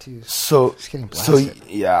his tattoos. So He's getting blasted.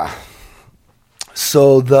 yeah.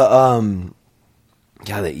 So the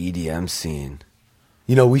EDM scene.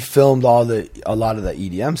 We filmed a lot of the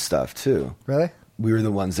EDM stuff too. Really? We were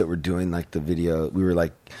the ones that were doing the video. We were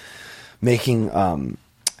making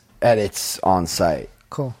edits on site.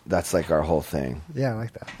 Cool. That's our whole thing. Yeah, I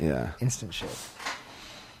like that. Yeah. Instant shit.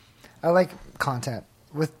 I like content.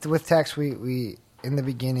 With Tex, we in the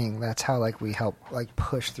beginning, that's how we help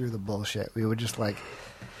push through the bullshit. We would just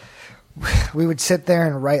we would sit there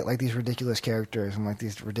and write these ridiculous characters and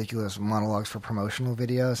these ridiculous monologues for promotional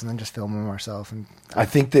videos, and then just film them ourselves. And I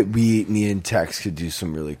think that me and Tex could do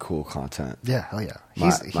some really cool content. yeah, hell yeah, My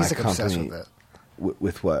he's obsessed company- with it.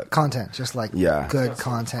 With what? Content, just good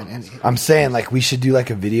content. And I'm saying we should do a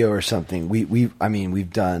video or something.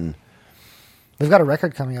 We've done. we've got a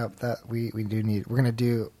record coming up that we do need. We need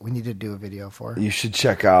to do a video for. You should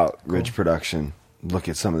check out Ridge Production. Look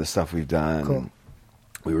at some of the stuff we've done. Cool.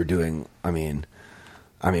 We were doing.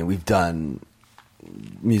 We've done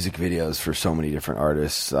music videos for so many different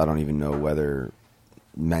artists. I don't even know whether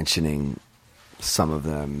mentioning some of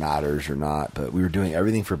them matters or not, but we were doing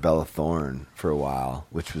everything for Bella Thorne for a while,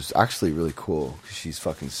 which was actually really cool because she's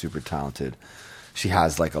fucking super talented. She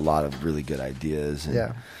has like a lot of really good ideas. And,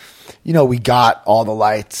 Yeah. you know, we got all the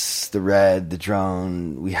lights, the red, the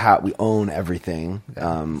drone. We own everything,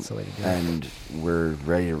 that's the way to do it. and we're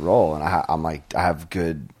ready to roll. And I'm like, I have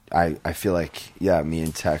good. I feel like, yeah, me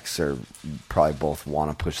and Tex are probably both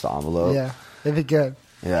want to push the envelope. Yeah, it'd be good.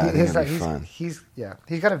 Yeah, I think it'd be he's, fun. He's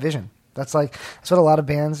got a vision. That's what a lot of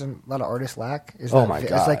bands and a lot of artists lack. Is Oh that my It's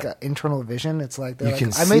God. like an internal vision. It's like they're You like,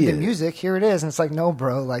 can I made see the it. music. Here it is. And it's like, no,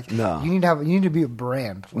 bro. Like, No. you need to be a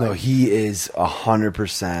brand. Like, No, he is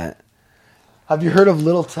 100%. Have you heard of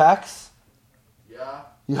Little Tex? Yeah.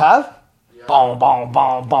 You have? Yeah. Boom, boom,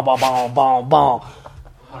 boom, boom, boom, boom, boom, boom.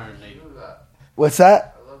 108. Do that. What's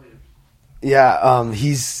that? I love you. Yeah,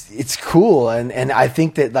 it's cool, and I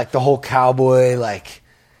think that like the whole cowboy, like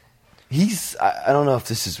I don't know if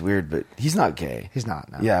this is weird, but he's not gay. He's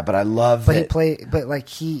not. No. Yeah, but I love But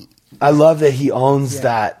that. I love that he owns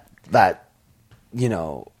Yeah. that you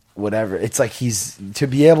know, whatever. It's like he's to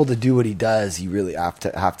be able to do what he does, you really have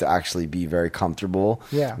to actually be very comfortable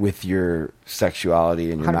Yeah. with your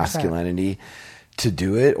sexuality and your 100%. masculinity to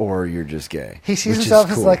do it, or you're just gay. He sees which is himself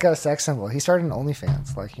as cool. like a sex symbol. He started an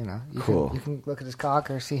OnlyFans. Like, you know, Cool. you can look at his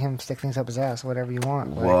cock or see him stick things up his ass, whatever you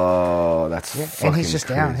want. Like, Whoa, that's yeah. fucking And he's just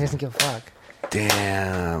down. He crazy. doesn't give a fuck.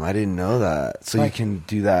 Damn, I didn't know that. So Like- you can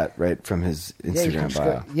do that right from his Yeah, you can Instagram just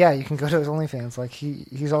bio. you can go to his OnlyFans. Like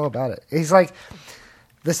he's all about it. He's like,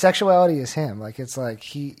 the sexuality is him. Like it's like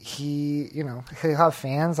he you know, he'll have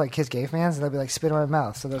fans, like his gay fans, and they'll be like, spit in my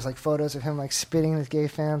mouth. So there's like photos of him like spitting in his gay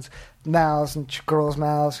fans' mouths and girls'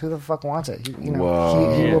 mouths. Who the fuck wants it? He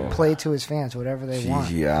Whoa. will play to his fans whatever they want.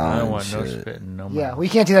 GG I Allen don't want no shit. spitting, no Yeah, mouth. we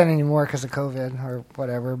can't do that anymore because of COVID or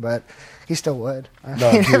whatever. But he still would. I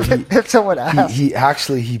No, mean, dude, if someone asked. He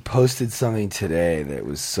actually posted something today that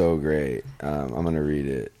was so great. I'm gonna read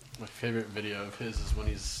it. My favorite video of his is when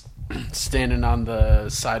he's standing on the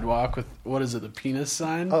sidewalk with, what is it, the penis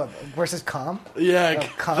sign? Oh, where's his com? Yeah, Oh,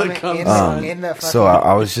 comment cum in, sign. in the fucking. So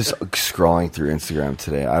I was just scrolling through Instagram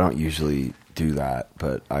today. I don't usually do that,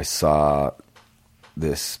 but I saw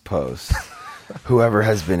this post. Whoever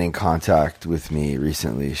has been in contact with me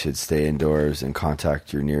recently should stay indoors and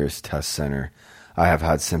contact your nearest test center. I have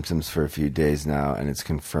had symptoms for a few days now, and it's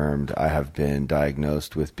confirmed I have been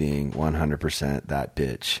diagnosed with being 100% that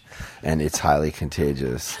bitch, and it's highly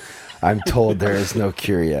contagious. I'm told there is no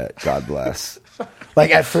cure yet. God bless.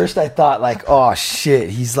 Like, at first I thought, like, oh, shit,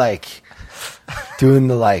 he's, like, doing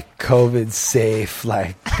the, like, COVID safe,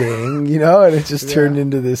 like, thing, you know? And it just turned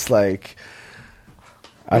into this, like,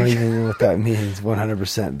 I don't even know what that means.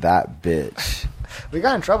 100% that bitch. We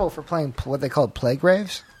got in trouble for playing what they called plague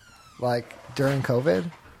raves, like during COVID.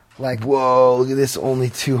 Like, Whoa, look at this, only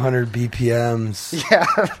 200 BPMs. yeah,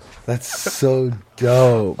 That's so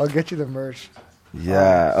dope. I'll get you the merch.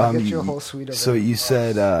 Yeah. I'll get you a whole suite of So it. you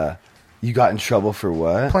said you got in trouble for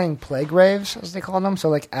what? Playing plague raves, as they called them. So,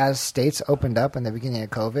 like, as states opened up in the beginning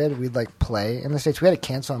of COVID, we'd like play in the states. We had to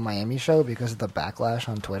cancel a Miami show because of the backlash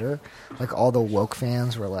on Twitter. Like, all the woke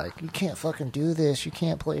fans were like, "You can't fucking do this. You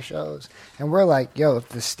can't play shows." And we're like, "Yo, if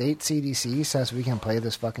the state CDC says we can play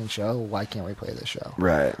this fucking show, why can't we play this show?"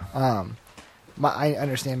 Right. I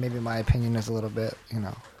understand maybe my opinion is a little bit, you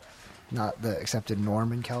know, not the accepted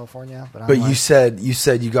norm in California, but I'm But like, you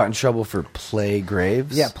said you got in trouble for play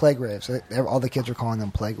graves? yeah, plague raves. All the kids are calling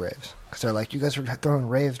them plague raves because they're like, you guys were throwing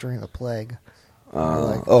raves during the plague.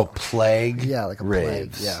 Like, plague? yeah, like a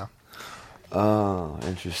raves. plague. Yeah, Oh,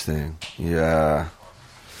 interesting. Yeah.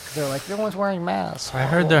 they're like, no one's wearing masks. I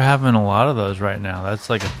heard they're having a lot of those right now. That's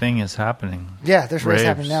like a thing is happening. Yeah, there's raves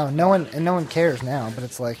Raves. happening now. No one cares now. But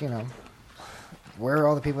it's like, you know, where are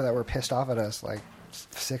all the people that were pissed off at us like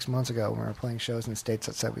 6 months ago when we were playing shows in states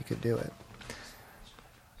that said we could do it?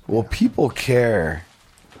 Well, people care.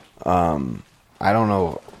 I don't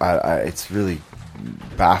know. It's really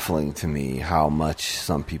baffling to me how much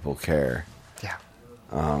some people care. Yeah.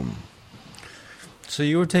 So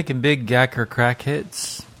you were taking big gacker crack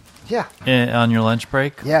hits Yeah. on your lunch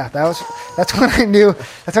break? Yeah, that's when I knew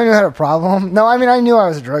I had a problem. No, I mean I knew I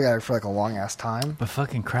was a drug addict for like a long ass time. But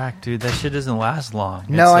fucking crack, dude, that shit doesn't last long.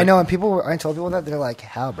 No, It's I like- know, and I told people that they're like,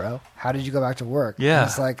 "How, bro? How did you go back to work?" Yeah. And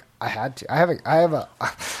it's like I had to. I have a.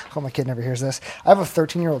 Hope my kid never hears this. I have a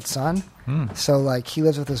 13-year-old son, so like he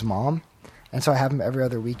lives with his mom, and so I have him every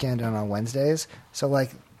other weekend and on Wednesdays. So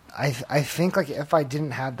like I think like if I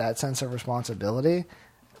didn't have that sense of responsibility,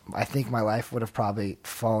 I think my life would have probably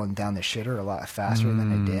fallen down the shitter a lot faster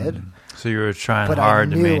than it did. So you were trying But hard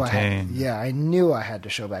I to knew maintain. I knew I had to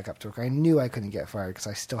show back up to work. I knew I couldn't get fired because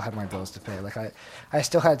I still had my bills to pay. Like I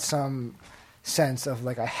still had some sense of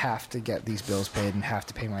like I have to get these bills paid and have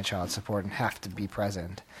to pay my child support and have to be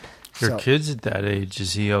present. Your So- kid's at that age.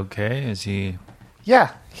 Is he okay? Is he?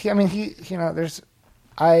 Yeah, he there's,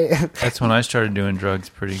 That's when I started doing drugs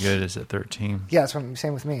pretty good. Is at 13. yeah, that's what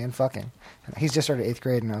same with me and fucking. He's just started 8th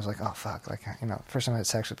grade, and I was like, oh fuck, like first time I had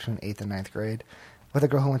sex was between 8th and 9th grade with a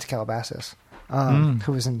girl who went to Calabasas,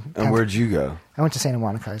 who was in. And where'd you go? I went to Santa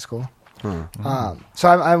Monica High School. Huh. So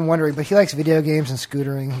I'm wondering, but he likes video games and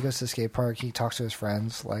scootering. He goes to the skate park. He talks to his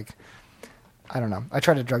friends. Like, I don't know. I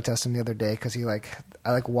tried to drug test him the other day because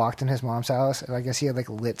I walked in his mom's house and I guess he had like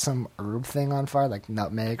lit some herb thing on fire, like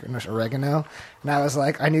nutmeg or oregano. And I was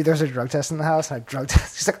like, I knew there was a drug test in the house. And I drug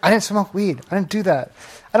test. He's like, I didn't smoke weed. I didn't do that.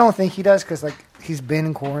 I don't think he does because like he's been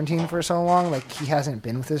in quarantine for so long. Like he hasn't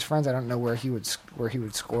been with his friends. I don't know where he would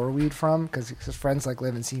score weed from because his friends like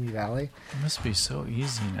live in Simi Valley. It must be so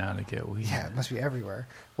easy now to get weed. Yeah, it must be everywhere.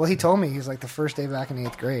 Well, he told me, he's like, the first day back in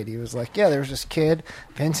 8th grade, he was like, yeah, there was this kid,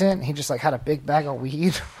 Vincent, he just like had a big bag of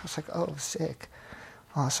weed. I was like, oh, sick.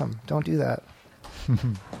 Awesome. Don't do that.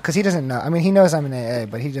 Because he doesn't know. I mean, he knows I'm in AA,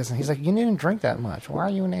 but he doesn't. He's like, you didn't drink that much. Why are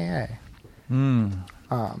you in AA?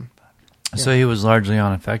 So he was largely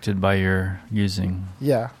unaffected by your using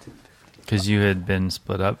Yeah. because you had been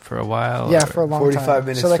split up for a while? Yeah, or- for a long 45 time.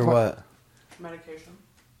 minutes So, like, for when- what? Medication.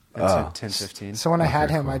 Oh. 10, 15. So when I had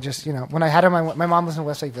him, I just, when I had him, my mom lives in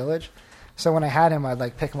Westlake Village. So when I had him, I'd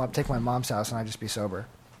like pick him up, take him to my mom's house, and I'd just be sober.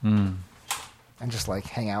 Mm. And just like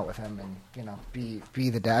hang out with him and, be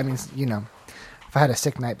the dad. I mean, if I had a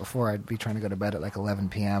sick night before, I'd be trying to go to bed at like 11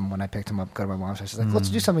 p.m. when I picked him up, go to my mom's house. She's like, let's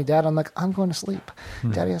do something, Dad. I'm like, I'm going to sleep.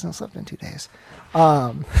 Daddy hasn't slept in 2 days.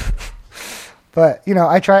 But, I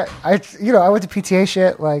went to PTA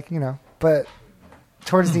shit, but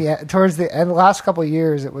towards the end, the last couple of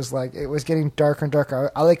years, it was like, it was getting darker and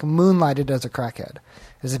darker. I like moonlighted as a crackhead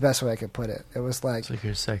is the best way I could put it. It was like, It's like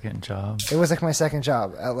your second job. it was like my second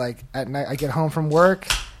job. At night, I get home from work,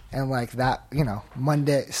 and like that,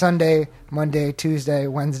 Sunday, Monday, Tuesday,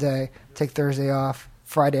 Wednesday, take Thursday off,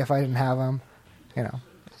 Friday if I didn't have them,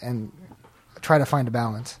 and try to find a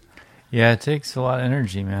balance. Yeah, it takes a lot of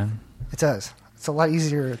energy, man. It does. It's a lot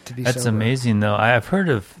easier to be. That's sober. amazing, though. I've heard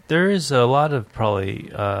of. There is a lot of probably.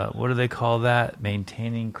 What do they call that?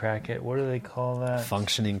 Maintaining crackhead. What do they call that?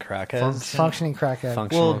 Functioning crackheads. Functioning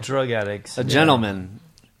crackhead. Well, drug addicts. A gentleman.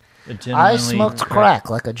 A I gentlemanly smoked crack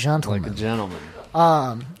like a gentleman. Like a gentleman.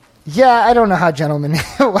 Yeah, I don't know how gentleman it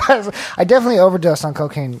was. I definitely overdosed on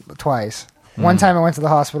cocaine twice. One time I went to the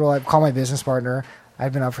hospital. I called my business partner.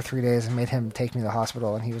 I'd been up for 3 days and made him take me to the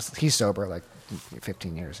hospital. And he's sober, like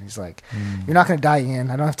 15 years. And he's like, you're not going to die, Ian.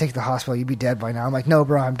 I don't have to take you to the hospital. You'd be dead by now. I'm like, no,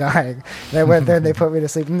 bro, I'm dying. And I went there and they put me to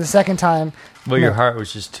sleep. And the second time. Well, your heart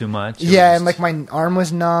was just too much. It Yeah, was and like my arm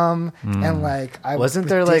was numb. And like I Wasn't was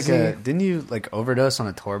there like dizzy. didn't you like overdose on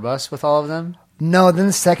a tour bus with all of them? No, then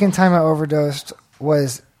the second time I overdosed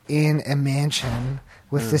was in a mansion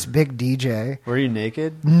with this big DJ. Were you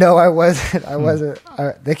naked? No, I wasn't. I wasn't.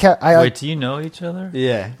 They kept. Wait, do you know each other?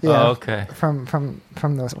 Yeah. Yeah, Oh, okay. From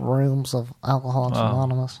the rooms of Alcoholics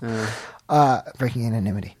Anonymous, breaking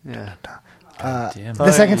anonymity. Yeah. Damn.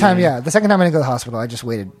 The second time, the second time I didn't go to the hospital, I just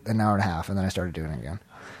waited an hour and a half, and then I started doing it again.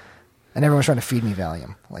 And everyone was trying to feed me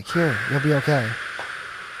Valium. Like, here, you'll be okay.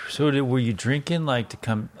 So were you drinking like to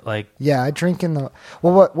come like? Yeah, I drink in the.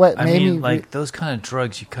 Well, what I made mean, me like those kind of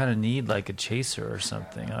drugs, you kind of need like a chaser or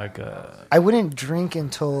something, like a. I wouldn't drink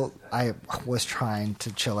until I was trying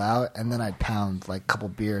to chill out, and then I'd pound like a couple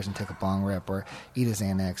beers and take a bong rip or eat a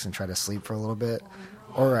Xanax and try to sleep for a little bit.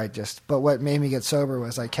 Or I just, but what made me get sober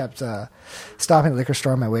was I kept stopping at the liquor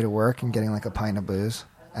store on my way to work and getting like a pint of booze,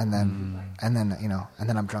 and then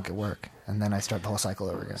I'm drunk at work, and then I start the whole cycle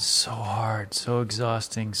over again. So hard, so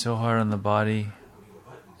exhausting, so hard on the body,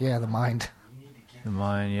 Yeah, the mind. the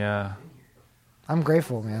mind. Yeah. I'm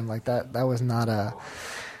grateful, man. Like that was not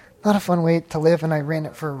a fun way to live, and I ran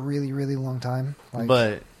it for a really, really long time. Like,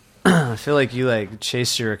 But I feel like you like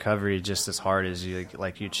chase your recovery just as hard as you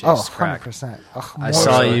like you chase oh, crack. 100%. I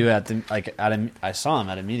saw you I saw him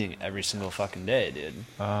at a meeting every single fucking day, dude.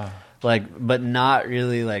 Like, but not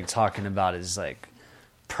really like talking about his like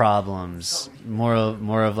problems. More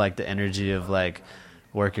of like the energy of like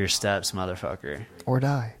work your steps, motherfucker. or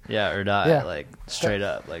die. Yeah, or die. Yeah. Like straight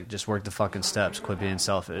up. Like just work the fucking steps. Quit being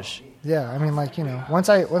selfish. Yeah, I mean, like, once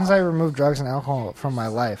I removed drugs and alcohol from my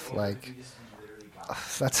life, like,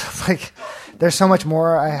 that's like, there's so much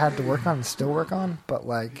more I had to work on and still work on, but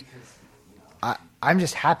like, I'm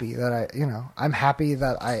just happy that I'm happy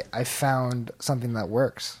that I found something that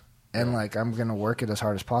works, and like, I'm gonna work it as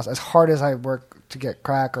hard as possible, as hard as I work to get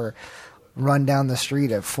crack or run down the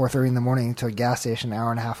street at 4:30 in the morning to a gas station, an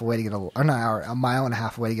hour and a half away to get a mile and a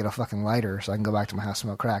half away to get a fucking lighter, so I can go back to my house and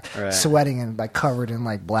smoke crack, Right. sweating and like covered in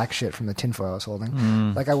like black shit from the tinfoil I was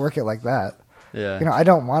holding. Like I work it like that. Yeah. You know, I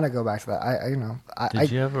don't want to go back to that. I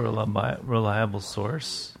Did you have a reliable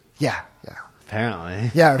source? yeah.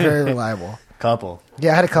 Apparently. Yeah, very reliable. Couple.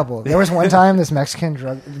 Yeah, I had a couple. There was one time this Mexican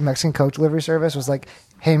coke delivery service was like,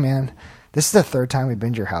 "Hey man, this is the third time we've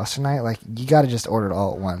been to your house tonight. Like, you got to just order it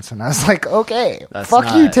all at once." And I was like, "Okay,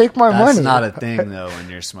 fuck you, take my money." That's not a thing though when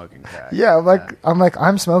you're smoking crack. Yeah,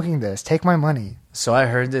 I'm smoking this. Take my money. So I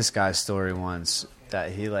heard this guy's story once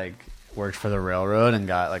that he like worked for the railroad and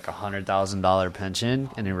got like $100,000 pension,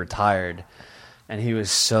 and he retired. And he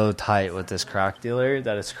was so tight with this crack dealer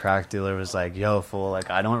that his crack dealer was like, "Yo, fool,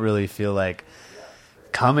 like I don't really feel like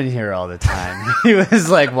coming here all the time." He was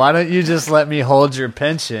like, "Why don't you just let me hold your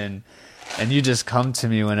pension and you just come to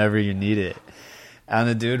me whenever you need it?" And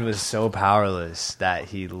the dude was so powerless that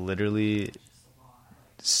he literally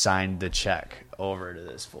signed the check over to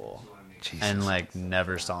this fool and like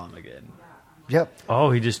never saw him again. Yep.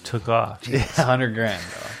 Oh, he just took off. $100,000,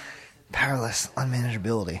 bro. Powerless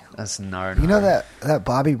unmanageability. That's gnarly. You know that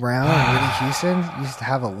Bobby Brown in Whitney Houston used to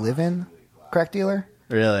have a live-in crack dealer?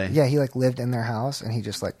 Really? Yeah, he like lived in their house and he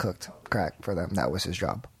just like cooked crack for them. That was his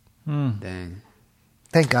job. Dang.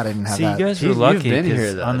 Thank God I didn't have See, that. you guys You've were lucky been here,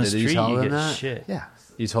 because though. on the Did you street tell you them get that? shit. Yeah.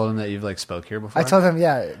 You told him that you've like spoke here before? I told him,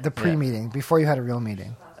 the pre-meeting, before you had a real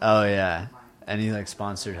meeting. Oh yeah. And he like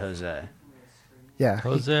sponsored Jose. Yeah.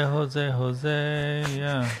 Jose,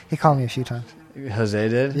 yeah. He called me a few times. Jose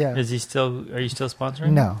did? Yeah. Are you still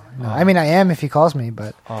sponsoring? No. I mean, I am if he calls me,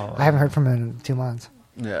 but Oh. I haven't heard from him in 2 months.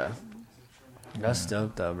 Yeah. That's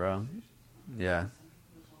dope though, bro. Yeah.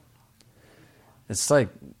 It's like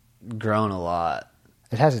grown a lot.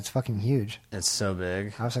 It has. It's fucking huge. It's so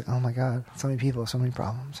big. I was like, oh my God, so many people, so many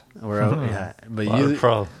problems. Yeah. But Lot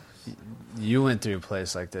of you went through a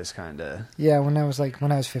place like this kinda. Yeah, when I was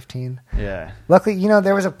 15. Yeah. Luckily,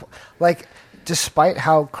 there was despite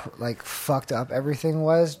how fucked up everything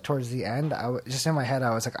was towards the end, just in my head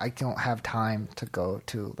I was like, I don't have time to go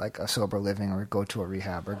to like a sober living or go to a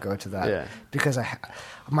rehab or go to that. Yeah. Because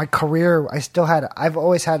my career,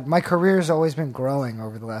 my career's always been growing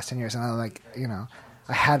over the last 10 years, and I'm like,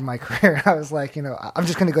 I had my career. I was like, I'm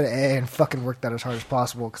just going to go to AA and fucking work that as hard as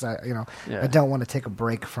possible because I don't want to take a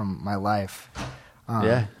break from my life.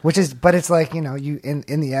 Yeah. But it's like, in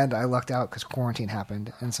the end, I lucked out because quarantine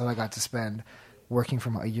happened. And so I got to spend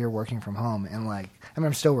a year working from home. And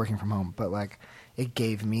I'm still working from home, but it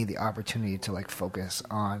gave me the opportunity to focus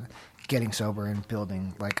on getting sober and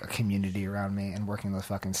building a community around me and working those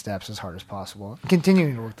fucking steps as hard as possible.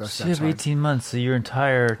 Continuing to work those So you steps have hard. 18 months, so your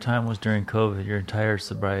entire time was during COVID, your entire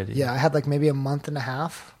sobriety. Yeah, I had maybe a month and a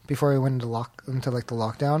half before we went into the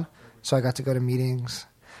lockdown. So I got to go to meetings.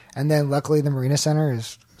 And then luckily the Marina Center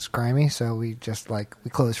is grimy, so we just we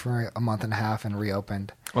closed for a month and a half and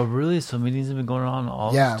reopened. Oh, really? So meetings have been going on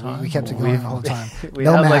all this time? we kept it going the whole time. We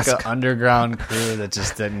no had mask. an underground crew that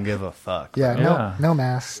just didn't give a fuck. Yeah, Yeah. no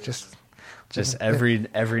masks. Just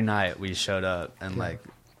every night we showed up and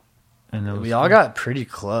And it was we all got pretty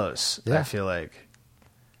close. Yeah. I feel like.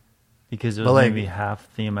 because it but, was maybe half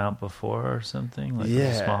the amount before or something, a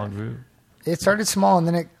Yeah. small group. It started small and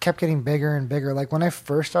then it kept getting bigger and bigger. When I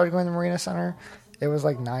first started going to the Marina Center, it was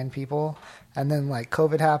 9 people, and then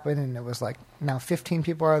COVID happened and it was now 15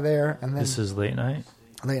 people are there, and then This is late night?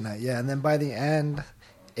 late night, yeah, and then by the end,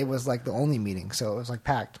 it was the only meeting, so it was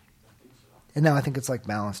packed. And now I think it's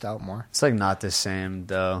balanced out more. It's not the same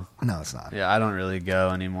though. No, it's not. Yeah, I don't really go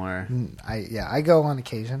anymore. I go on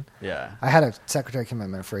occasion. Yeah. I had a secretary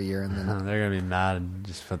commitment for a year, and then They're gonna be mad and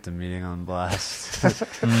just put the meeting on blast.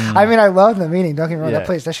 I mean, I love the meeting. Don't get me wrong. Yeah.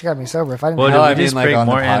 That shit got me sober. If I didn't, Well, No, did I we mean, just like, break on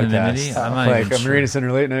the more podcast. anonymity? I'm not even a sure. Marina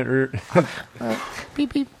Center late night route.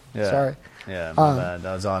 beep beep. Yeah. Sorry, Yeah, my bad.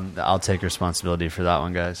 That was on. I'll take responsibility for that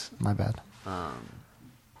one, guys. my bad.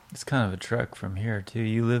 It's kind of a trek from here, too.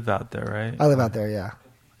 You live out there, right? I live out there. Yeah.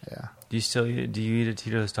 Do you eat at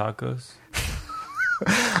Tito's Tacos?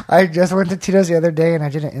 I just went to Tito's the other day, and I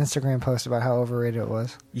did an Instagram post about how overrated it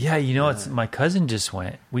was. Yeah, it's my cousin just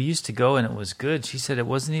went. We used to go and it was good. She said it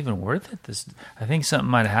wasn't even worth it. I think something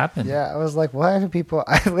might have happened. Yeah, I was like, why do people?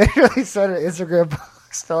 I literally said an Instagram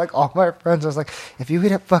post to all my friends. I was like, if you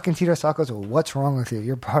eat at fucking Tito's Tacos, what's wrong with you?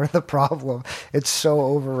 You're part of the problem. It's so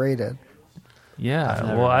overrated. Yeah,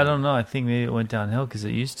 never well, I been. don't know. I think maybe it went downhill because it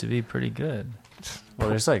used to be pretty good. Well,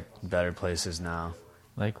 there's better places now.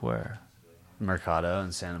 Like where? Mercado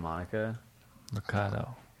in Santa Monica.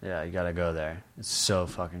 Mercado. Yeah, you gotta go there. It's so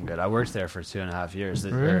fucking good. I worked there for 2.5 years.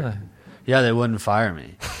 Really? Yeah, they wouldn't fire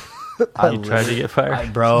me. You tried to get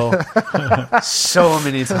fired? Bro, so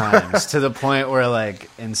many times to the point where, like,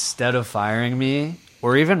 instead of firing me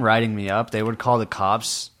or even writing me up, they would call the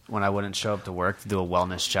cops when I wouldn't show up to work to do a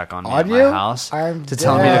wellness check on me at my house to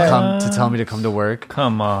tell me to come to work.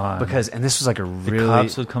 Come on, and this was like a the really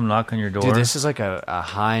cops would come knock on your door. dude. This is like a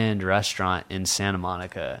high end restaurant in Santa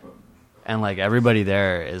Monica, and like everybody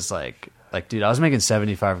there is like, dude, I was making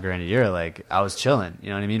 $75,000 a year. Like, I was chilling. You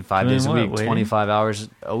know what I mean? 5 days a week, 25 hours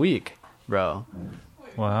a week, bro.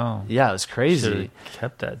 Wow. Yeah, it was crazy. Should've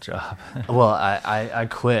kept that job. Well, I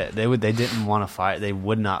quit. They didn't want to fire. They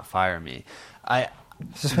would not fire me.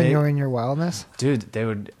 Is this when you were in your wildness? Dude, they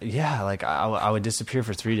would. Yeah, like I would disappear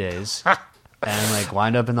for 3 days. And like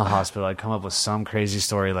wind up in the hospital. I'd come up with some crazy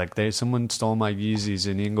story like someone stole my Yeezys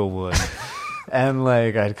in Inglewood. And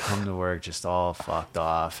like I'd come to work just all fucked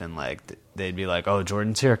off, and like they'd be like, "Oh,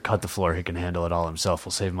 Jordan's here. Cut the floor. He can handle it all himself.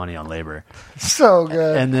 We'll save money on labor." So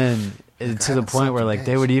good. And then to the point where like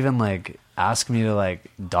they would even like ask me to like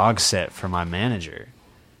dog sit for my manager,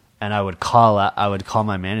 and I would call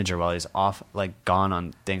my manager while he's off, like gone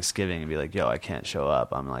on Thanksgiving, and be like, "Yo, I can't show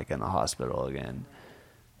up. I'm like in the hospital again."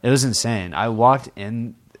 It was insane. I walked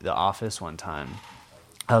in the office one time.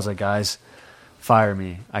 I was like, "Guys, fire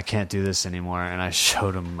me. I can't do this anymore." And I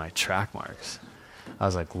showed them my track marks. I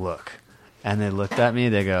was like, "Look." And they looked at me.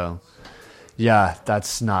 They go, "Yeah,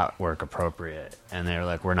 that's not work appropriate." And they were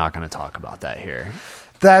like, "We're not going to talk about that here."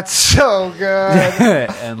 That's so good.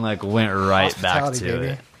 And like went right back to baby.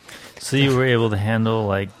 it. So you were able to handle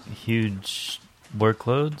like huge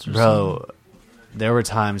workloads, or Bro, there were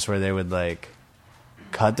times where they would like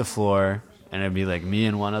cut the floor, and it'd be like me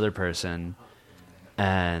and one other person,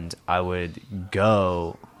 and I would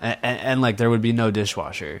go, and like there would be no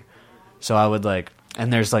dishwasher, so I would like,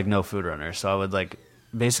 and there's like no food runner, so I would like,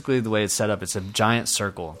 basically the way it's set up, it's a giant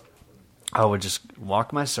circle. I would just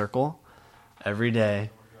walk my circle every day.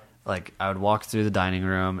 Like I would walk through the dining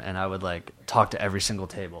room, and I would like talk to every single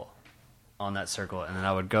table on that circle, and then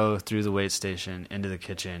I would go through the wait station into the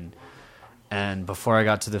kitchen. And before I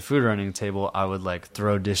got to the food running table, I would like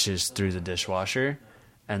throw dishes through the dishwasher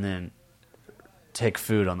and then take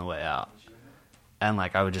food on the way out. And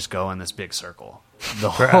like I would just go in this big circle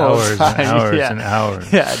the for whole hours time. and hours Yeah. and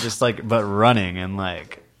hours? Yeah, just like, but running and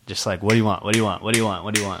like, just like, what do you want? What do you want? What do you want?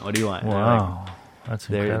 What do you want? What do you want? And Wow, that's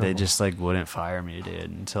They incredible. just like wouldn't fire me,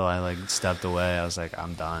 dude, until I like stepped away. I was like,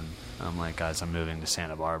 I'm done. I'm like, guys, I'm moving to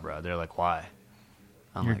Santa Barbara. They're like, why?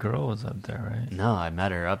 I'm Your like, girl was up there, right? no, I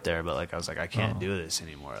met her up there, but like I was like, I can't do this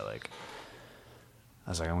anymore. Like I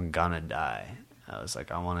was like, I'm gonna die. I was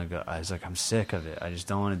like, I want to go. I was like, I'm sick of it. I just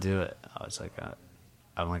don't want to do it. I was like,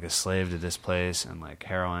 I'm like a slave to this place and like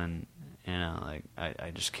heroin. You know, like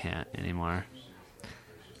I just can't anymore.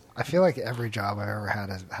 I feel like every job I've ever had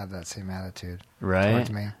has had that same attitude Right?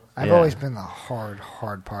 towards me. I've Yeah. always been the hard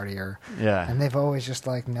partier. Yeah. And they've always just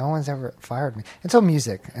like, no one's ever fired me. Until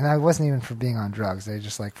music. And I wasn't even for being on drugs. They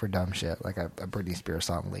just like for dumb shit. Like a Britney Spears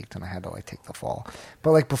song leaked and I had to like take the fall.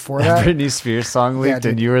 But like before that. Britney Spears song Yeah, leaked,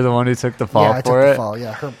 dude. and you were the one who took the fall yeah, I for took it. the fall.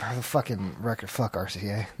 Yeah, her fucking record, fuck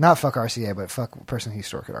RCA. Not fuck RCA, but fuck the person who used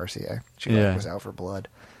to work at RCA. She like, Yeah. was out for blood.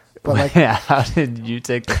 But like, Yeah, how did you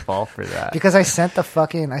take the fall for that? because I sent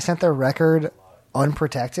the record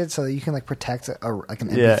unprotected so that you can like protect like an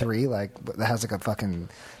MP3 like that has like a fucking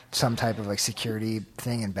some type of like security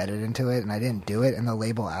thing embedded into it, and I didn't do it, and the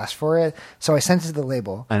label asked for it, so I sent it to the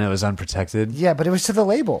label. And it was unprotected. Yeah, but it was to the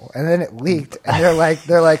label, and then it leaked, and they're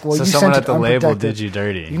like, well, So you someone sent at the it label unprotected. did you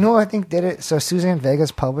dirty. You know who I think did it? So Suzanne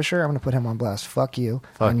Vega's publisher, I'm going to put him on blast. Fuck you.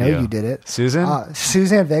 I Fuck know you. you did it. Susan?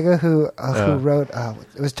 Suzanne Vega, who wrote,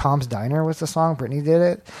 it was Tom's Diner was the song. Brittany did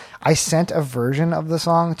it. I sent a version of the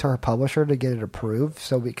song to her publisher to get it approved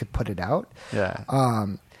so we could put it out. Yeah.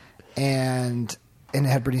 And it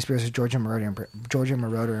had Britney Spears, Georgia Moroder,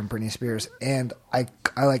 and Britney Spears. And I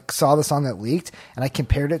like saw the song that leaked, and I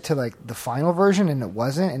compared it to like the final version, and it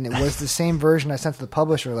wasn't, and it was the same version I sent to the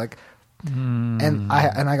publisher. Like, and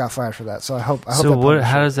I got fired for that. So I hope. So that what? publisher-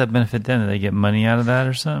 How does that benefit them? Do they get money out of that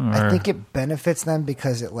or something? Or? I think it benefits them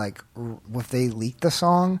because it like if they leak the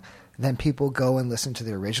song, then people go and listen to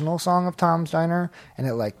the original song of Tom's Diner, and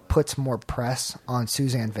it like puts more press on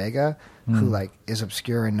Suzanne Vega, who like is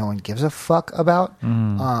obscure and no one gives a fuck about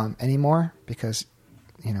anymore, because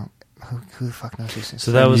you know who the fuck knows who Suzanne.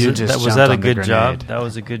 So that was You just was jumped that a on the good job? grenade. That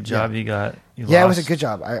was a good job you got. You Yeah, it was a lost? good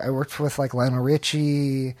job. I worked with like Lionel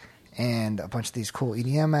Richie and a bunch of these cool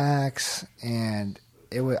EDM acts, and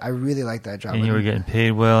I really liked that job. And you were getting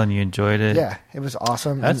paid well, and you enjoyed it. Yeah, it was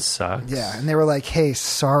awesome. That And- sucks. Yeah, and they were like, "Hey,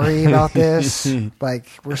 sorry about this. Like,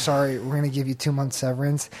 we're sorry. We're gonna give you 2 months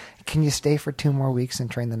severance. Can you stay for 2 more weeks and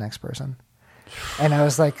train the next person?" And I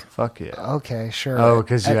was like, Fuck yeah. okay, sure. Oh,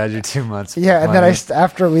 because you had your 2 months. Yeah, and then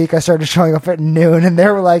after a week, I started showing up at noon, and they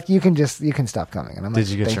were like, "You can stop coming." And I'm like,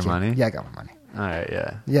 Did you get "Thank your money? Yeah, I got my money. All right,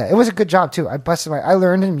 yeah. Yeah, it was a good job too. I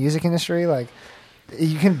learned in music industry, like,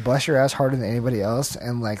 you can bust your ass harder than anybody else,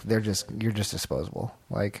 and like you're just disposable.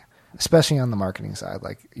 Like, especially on the marketing side,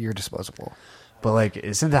 like you're disposable. But like,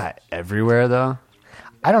 isn't that everywhere though?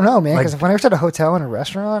 I don't know, man. Like- Because when I was at a hotel and a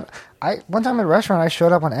restaurant, one time at a restaurant I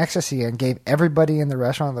showed up on ecstasy and gave everybody in the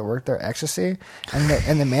restaurant that worked there ecstasy,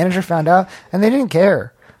 and the manager found out, and they didn't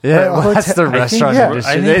care. Yeah, Right, well, that's the I think- restaurant yeah.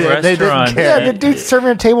 industry. I think They didn't restaurant- care. Yeah, the dude serving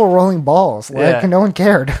a table rolling balls. Like, Yeah. no one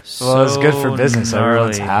cared. Well, it's good for So business.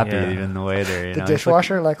 Everyone's gnarly, happy, yeah. even the waiter. You The know?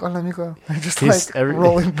 dishwasher, like, oh, let me go. Just He's- like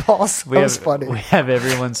rolling balls. That was funny. We have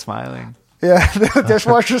everyone smiling. Yeah, the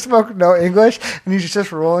dishwasher spoke no English, and he's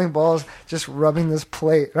just rolling balls, just rubbing this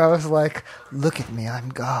plate. And I was like, look at me, I'm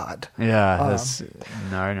God. Yeah, that's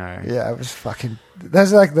nar. Yeah, I was fucking.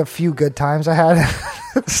 Those are like the few good times I had.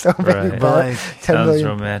 So many Right. bad. But, like, 10 Sounds million.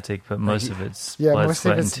 romantic, but most of it's Yeah, blood, most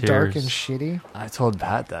sweat, of it's and dark tears. and shitty. I told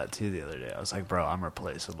Pat that too the other day. I was like, bro, I'm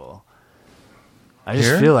replaceable. I Here?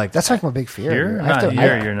 just feel like That's like my big fear. Here, dude. I have not to-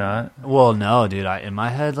 here. I- You're not. Well, no, dude. In my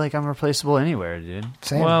head, like I'm replaceable anywhere, dude.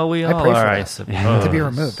 Same. Well, we I all pray for are, I that. suppose. To be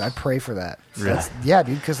removed. I pray for that. Really? Yeah,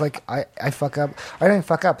 dude, because like I fuck up. I didn't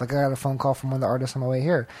fuck up. Like I got a phone call from one of the artists on my way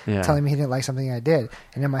here, Yeah. telling me he didn't like something I did,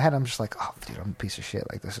 and in my head I'm just like, oh, dude, I'm a piece of shit.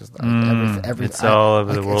 Like this is like, everything. it's all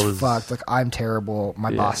over like, the world It's is- fucked. Like I'm terrible. My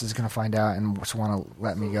Yeah. boss is gonna find out and just want to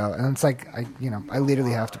let me go. And it's like I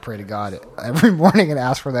literally have to pray to God every morning and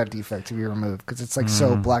ask for that defect to be removed because it's like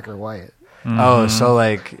so black or white. Oh, so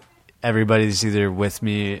like everybody's either with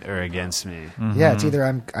me or against me, Yeah, it's either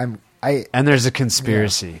I'm and there's a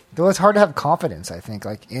conspiracy. Though it's hard to have confidence, I think,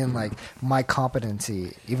 like in like my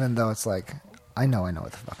competency, even though it's like I know what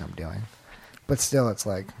the fuck I'm doing, but still, it's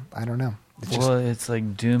like I don't know. It's just Well, it's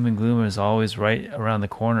like doom and gloom is always right around the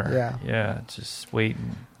corner. Yeah. Just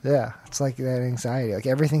waiting. yeah, it's like that anxiety. Like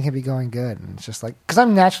everything can be going good, and it's just like because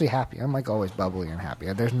I'm naturally happy. I'm like always bubbly and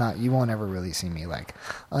happy. There's not you won't ever really see me like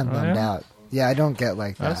I'm Oh, bummed yeah? out. Yeah, I don't get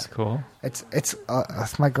like that. That's cool. It's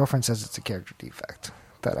my girlfriend says it's a character defect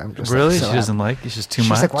that I'm just Really? Like, so She doesn't happy. like it? It's just too She's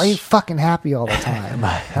much? like, why are you fucking happy all the time? And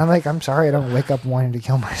I'm like, I'm sorry, I don't wake up wanting to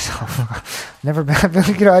kill myself. Never been,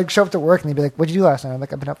 I'd show up to work and they'd be like, what'd you do last night? I'm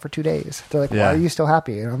like, I've been up for 2 days. They're like, Yeah. why are you still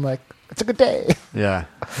happy? And I'm like, it's a good day. Yeah,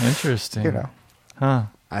 Interesting. You know, Huh.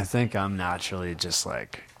 I think I'm naturally just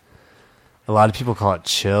like. A lot of people call it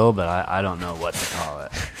chill, but I don't know what to call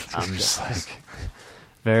it. I'm just like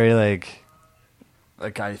very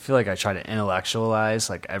like I feel like I try to intellectualize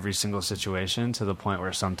like every single situation to the point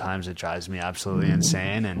where sometimes it drives me absolutely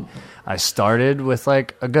insane. And I started with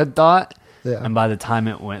like a good thought, Yeah. and by the time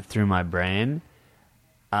it went through my brain,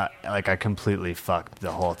 I completely fucked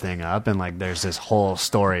the whole thing up. And like there's this whole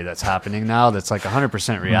story that's happening now that's like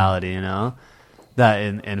 100% reality, you know? That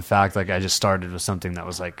in fact, like I just started with something that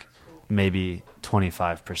was like maybe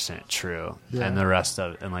 25% true, Yeah. and the rest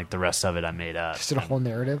of it I made up. just did a whole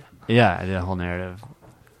narrative. Yeah, I did a whole narrative.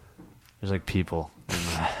 There's like people in my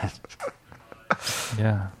head.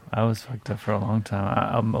 Yeah. I was fucked up for a long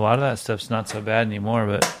time. A lot of that stuff's not so bad anymore,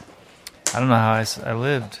 but I don't know how I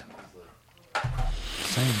lived.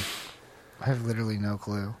 Same. I have literally no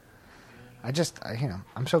clue.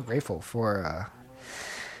 I'm so grateful for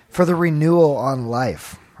the renewal on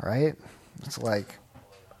life, right? It's like,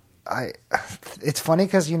 it's funny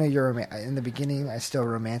because you're in the beginning I still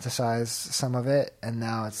romanticize some of it, and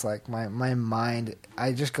now it's like my mind.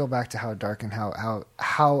 I just go back to how dark and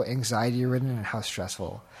how anxiety ridden and how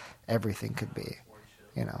stressful everything could be,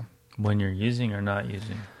 When you're using or not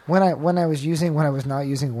using. When I was using, when I was not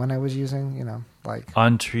using, when I was using, like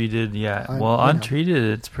Untreated, yeah. Untreated,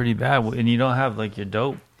 it's pretty bad. And you don't have like your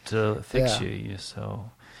dope to fix Yeah. you. So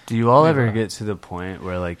Do you all ever Yeah. get to the point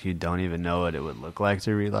where like you don't even know what it would look like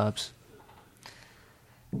to relapse?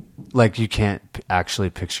 Like you can't actually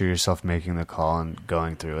picture yourself making the call and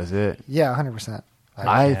going through with it? yeah, 100%.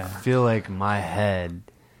 I Yeah. feel like my head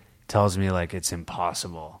tells me like it's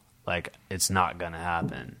impossible. Like it's not going to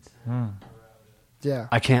happen. Yeah.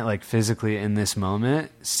 I can't like physically in this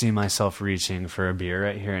moment see myself reaching for a beer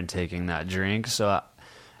right here and taking that drink. So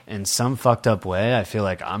in some fucked up way, I feel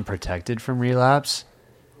like I'm protected from relapse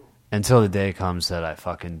until the day comes that I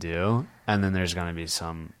fucking do. And then there's going to be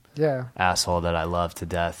some Yeah. asshole that I love to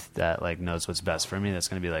death that like knows what's best for me. That's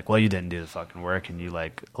going to be like, well, you didn't do the fucking work and you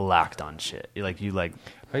like lacked on shit. You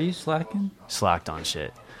are you slacking? slacked on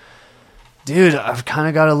shit. Dude, I've kind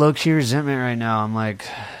of got a low-key resentment right now. I'm like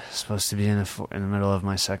supposed to be in the middle of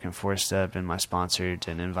my second 4-step, and my sponsor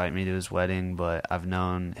didn't invite me to his wedding, but I've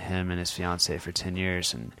known him and his fiance for 10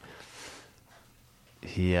 years, and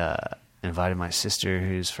he invited my sister,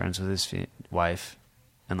 who's friends with his wife,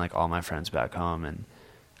 and like all my friends back home. And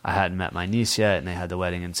I hadn't met my niece yet, and they had the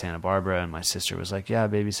wedding in Santa Barbara, and my sister was like, yeah,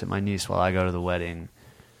 babysit my niece while I go to the wedding.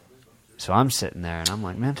 So I'm sitting there, and I'm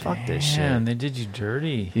like, man, fuck this shit. Man, they did you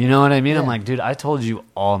dirty. You know what I mean? Yeah. I'm like, dude, I told you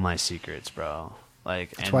all my secrets, bro.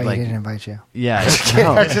 Like, That's why he didn't invite you. Yeah, kidding,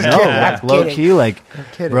 no, I'm just no, kidding, like, I'm low kidding. key, like, I'm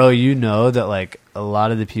kidding. bro, you know that like a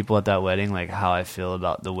lot of the people at that wedding, like how I feel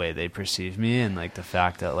about the way they perceive me, and like the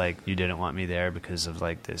fact that like you didn't want me there because of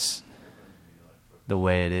like this, the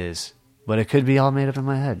way it is. But it could be all made up in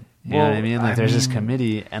my head. You know what I mean? Like, there's this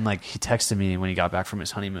committee, and like he texted me when he got back from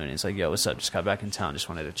his honeymoon. He's like, "Yo, what's up? Just got back in town. Just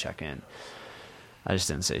wanted to check in." I just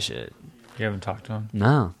didn't say shit. You haven't talked to him?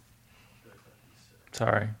 No.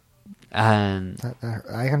 Sorry. And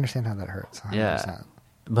I understand how that hurts. 100%. yeah,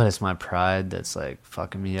 but it's my pride that's like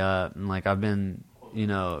fucking me up. And like I've been, you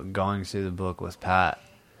know, going through the book with Pat,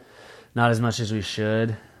 not as much as we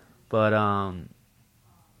should, but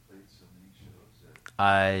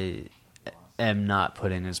I am not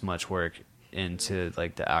putting as much work into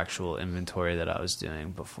like the actual inventory that I was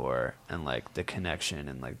doing before, and like the connection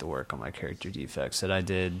and like the work on my character defects that I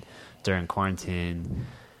did during quarantine.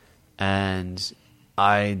 And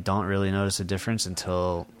I don't really notice a difference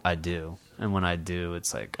until I do. And when I do,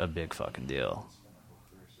 it's like a big fucking deal.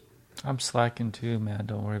 I'm slacking too, man.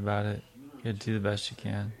 Don't worry about it. You do the best you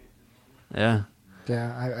can. Yeah.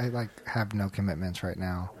 Yeah, I like have no commitments right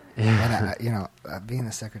now. Yeah. And being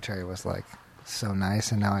the secretary was like so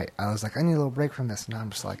nice, and now I was like, I need a little break from this. And now I'm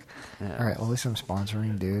just like, Yeah. all right, well, at least I'm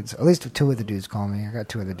sponsoring dudes. At least 2 of the dudes call me. I got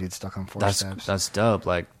 2 of the dudes stuck on 4 steps. That's dope.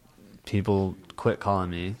 Like, people quit calling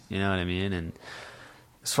me, you know what I mean? And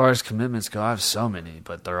as far as commitments go, I have so many,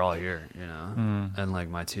 but they're all here, you know? And like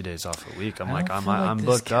my 2 days off a week, I'm this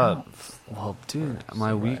booked up. counts. Well, dude,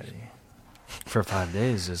 my week for 5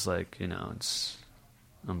 days is like, you know,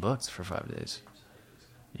 I'm booked for 5 days,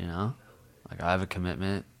 you know? Like, I have a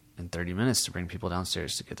commitment in 30 minutes to bring people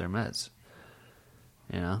downstairs to get their meds,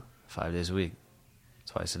 you know? 5 days a week,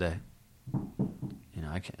 twice a day. You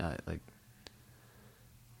know, like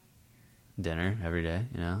dinner every day,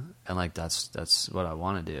 you know? And like that's what I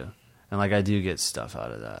want to do. And like I do get stuff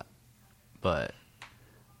out of that. But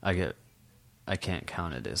I can't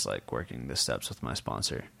count it as like working the steps with my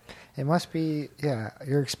sponsor. It must be, yeah,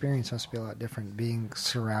 your experience must be a lot different being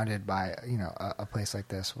surrounded by, you know, a place like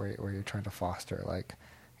this where you're trying to foster, like,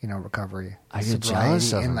 you know, recovery. I get sobriety,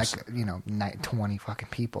 jealous of and them. like, you know, 20 fucking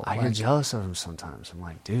people. I like, get jealous of them sometimes. I'm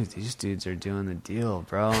like, dude, these dudes are doing the deal,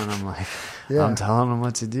 bro. And I'm like, Yeah. I'm telling them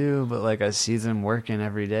what to do, but like I see them working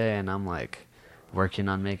every day, and I'm like working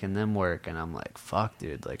on making them work, and I'm like, fuck,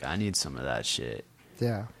 dude, like I need some of that shit.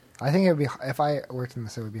 Yeah. I think it would be, if I worked in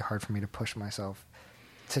this, it would be hard for me to push myself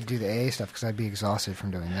to do the AA stuff because I'd be exhausted from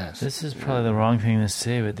doing this. This is probably the wrong thing to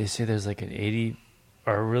say, but they say there's like an 80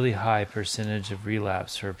 or a really high percentage of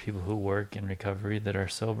relapse for people who work in recovery that are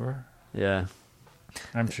sober. Yeah.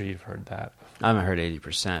 I'm sure you've heard that. I haven't heard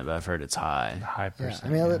 80%, but I've heard it's high. High Yeah, percent. I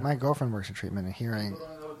mean, my girlfriend works in treatment, and hearing,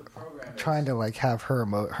 trying to like have her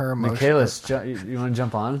emotion. Michaelis, you want to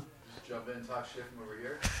jump on? Jump in and talk shit from over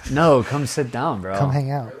here. No, come sit down, bro. come hang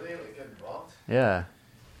out. Really? Like, get involved? Yeah.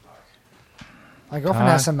 My girlfriend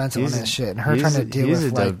has some mental illness shit, and her trying to deal he's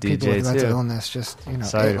with a like dope people DJ with mental too. illness, just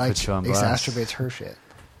Sorry it to like put you on blast. exacerbates her shit.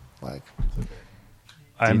 Like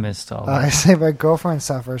I missed all I that. say, my girlfriend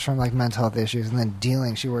suffers from like mental health issues, and then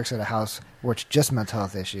dealing. She works at a house where it's just mental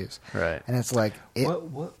health issues, Right. and it's like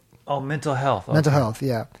What? Oh, mental health. mental Okay. health,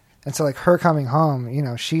 yeah. And so, like, her coming home, you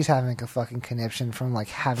know, she's having a fucking conniption from, like,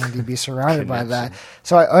 having to be surrounded by that.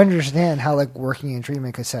 So I understand how, like, working in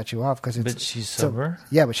treatment could set you off. Cause it's, But she's sober?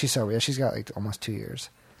 Yeah, but she's sober. Yeah, she's got, like, almost 2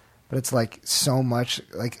 years. But it's, like, so much,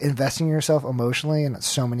 like, investing in yourself emotionally and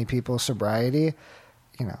so many people's sobriety,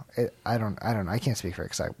 you know, I don't know. I can't speak for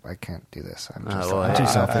it because I can't do this. I'm too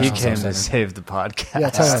selfish. He and came to self-centered. save the podcast. Yeah,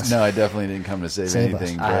 tell us. No, I definitely didn't come to save Save us.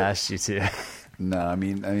 anything. I But asked you to. no, I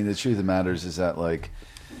mean, the truth of the matter is that like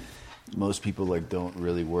most people like don't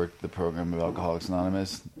really work the program of Alcoholics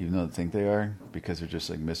Anonymous, even though they think they are, because they're just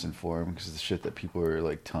like misinformed. Because the shit that people are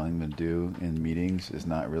like telling them to do in meetings is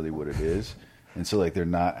not really what it is. And so, like, they're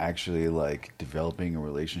not actually, like, developing a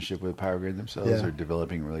relationship with Power Grid themselves Yeah. or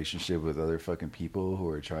developing a relationship with other fucking people who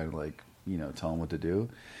are trying to, like, you know, tell them what to do.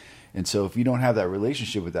 And so if you don't have that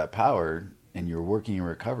relationship with that power and you're working in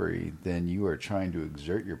recovery, then you are trying to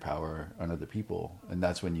exert your power on other people. And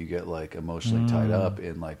that's when you get, like, emotionally tied up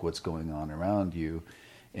in, like, what's going on around you.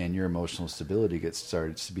 And your emotional stability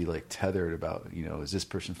starts to be like tethered about, you know, is this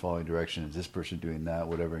person following direction? Is this person doing that?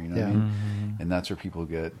 Whatever, you know what I mean? And that's where people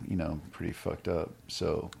get, you know, pretty fucked up.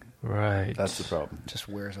 So Right. That's the problem. Just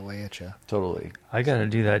wears away at you. Totally. I got to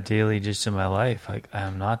do that daily just in my life. Like, I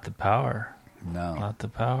am not the power. No. Not the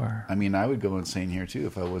power. I mean, I would go insane here too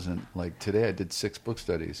if I wasn't like today. I did 6 book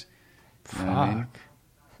studies. You know what I mean? Fuck.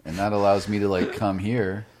 And that allows me to like come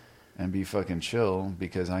here and be fucking chill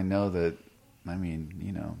because I know that. I mean,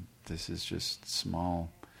 you know, this is just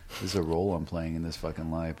small. This is a role I'm playing in this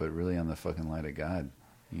fucking light, but really I'm the fucking light of God.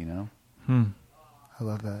 You know? I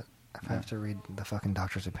love that. If I have to read the fucking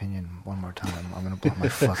doctor's opinion one more time, I'm gonna blow my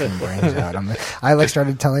fucking brains out. I like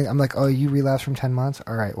started telling. I'm like, oh, you relapsed from 10 months.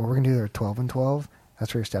 All right, well, we're gonna do their 12 and 12.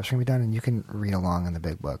 That's where your steps are gonna be done, and you can read along in the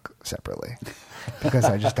big book separately, because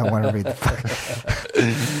I just don't want to read the fucking.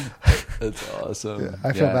 That's awesome. Yeah,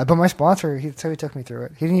 I feel bad, but my sponsor, he took me through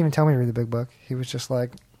it. He didn't even tell me to read the big book. He was just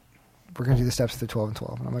like, we're going to do the steps of the 12 and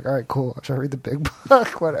 12. And I'm like, all right, cool. Should I read the big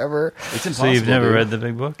book? Whatever. It's impossible. So you've never dude. read the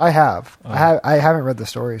big book? I have. Oh. I haven't read the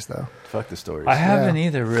stories, though. Fuck the stories. I haven't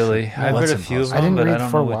either, really. I've What's read a few of impossible? them, I didn't but I read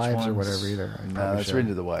don't For know which Wives or ones. whatever either. I No, probably that's should. written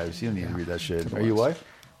to the wives. You don't need to read that shit. The Are you a wives.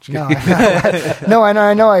 wife? No, no,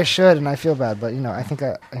 I know I should, and I feel bad, but I think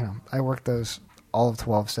I work those all of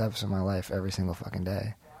 12 steps in my life every single fucking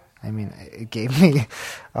day. I mean, it gave me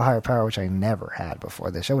a higher power, which I never had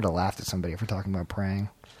before this. I would have laughed at somebody for talking about praying.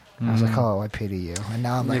 I was like, oh, I pity you. And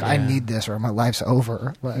now I'm like, I need this or my life's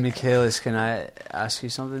over. Like, Michaelis, can I ask you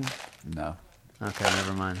something? No. Okay,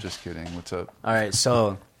 never mind. Just kidding. What's up? All right,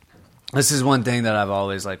 so this is one thing that I've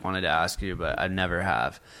always like wanted to ask you, but I never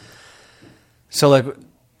have. So like,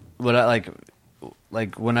 what I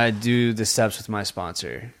like when I do the steps with my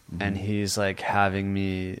sponsor, and he's like having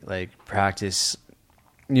me like practice,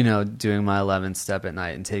 doing my 11th step at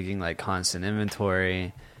night and taking like constant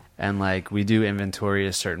inventory. And like we do inventory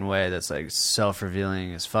a certain way that's like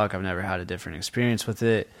self-revealing as fuck. I've never had a different experience with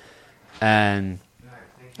it. And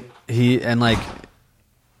like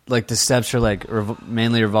the steps are like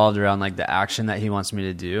mainly revolved around like the action that he wants me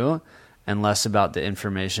to do and less about the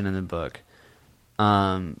information in the book.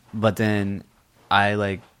 But then I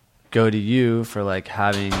like go to you for like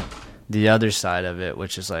having the other side of it,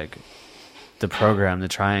 which is like the program, the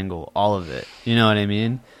triangle, all of it. You know what I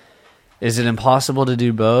mean? Is it impossible to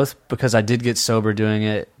do both? Because I did get sober doing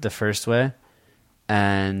it the first way.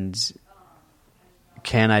 And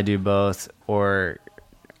can I do both? Or,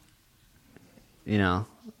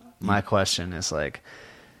 my question is like,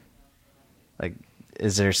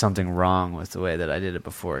 is there something wrong with the way that I did it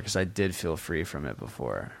before? Because I did feel free from it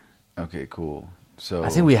before. Okay, cool. So I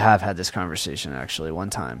think we have had this conversation actually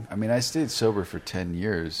one time. I mean, I stayed sober for 10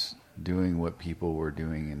 years doing what people were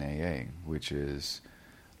doing in AA, which is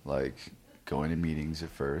like going to meetings at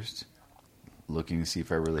first, looking to see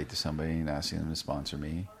if I relate to somebody and asking them to sponsor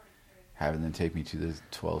me, having them take me to the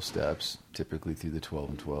 12 steps, typically through the 12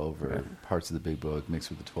 and 12 or parts of the big book mixed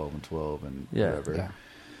with the 12 and 12 and whatever. Yeah.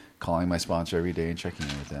 Calling my sponsor every day and checking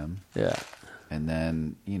in with them. Yeah. And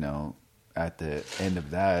then, at the end of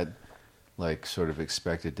that, like sort of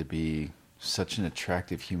expected to be such an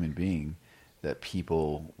attractive human being that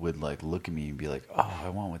people would like look at me and be like, oh, I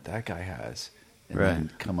want what that guy has. And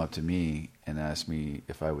then come up to me and ask me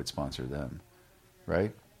if I would sponsor them.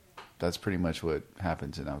 Right? That's pretty much what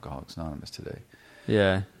happens in Alcoholics Anonymous today.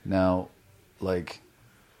 Yeah. Now, like,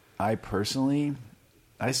 I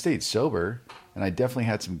stayed sober, and I definitely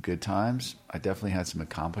had some good times. I definitely had some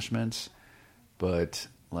accomplishments. But,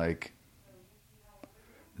 like,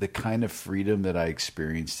 the kind of freedom that I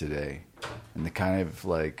experience today and the kind of,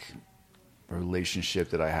 like, relationship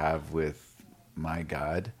that I have with my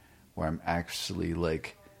God, where I'm actually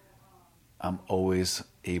like, I'm always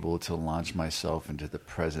able to launch myself into the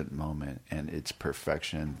present moment and its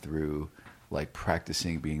perfection through like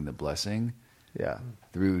practicing being the blessing. Yeah.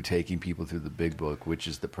 Through taking people through the big book, which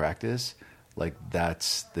is the practice. Like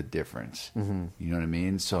that's the difference. Mm-hmm. You know what I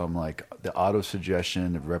mean? So I'm like the auto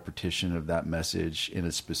suggestion, the repetition of that message in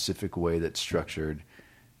a specific way that's structured,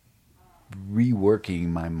 reworking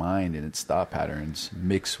my mind and its thought patterns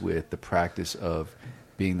mixed with the practice of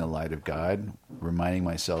being the light of God, reminding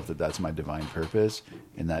myself that that's my divine purpose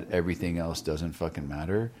and that everything else doesn't fucking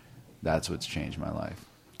matter. That's what's changed my life.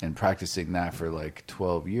 And practicing that for like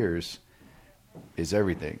 12 years is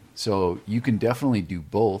everything. So you can definitely do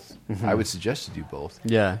both. Mm-hmm. I would suggest to do both.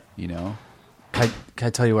 Yeah. Can I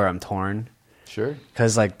tell you where I'm torn? Sure.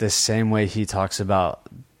 Because like the same way he talks about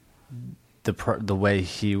the way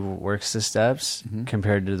he works the steps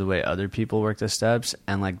compared to the way other people work the steps,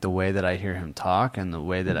 and like the way that I hear him talk and the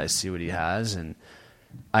way that I see what he has. And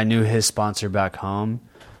I knew his sponsor back home,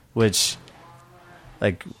 which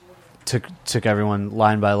like took everyone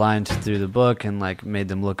line by line through the book and like made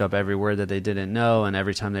them look up every word that they didn't know, and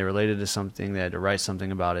every time they related to something they had to write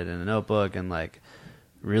something about it in a notebook, and like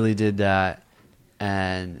really did that,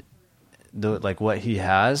 and what he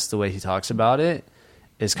has, the way he talks about it,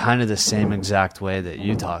 is kind of the same exact way that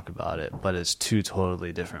you talk about it, but it's two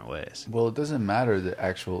totally different ways. Well, it doesn't matter the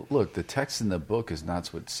actual look. The text in the book is not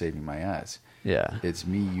what's saving my ass. Yeah. It's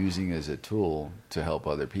me using it as a tool to help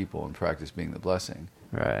other people and practice being the blessing.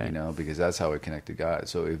 Right. You know, because that's how I connect to God.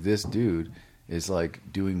 So if this dude is like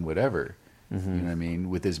doing whatever, you know what I mean,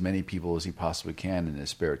 with as many people as he possibly can in his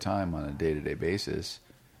spare time on a day-to-day basis,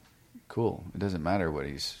 cool. It doesn't matter what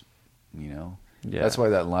he's, you know. Yeah. That's why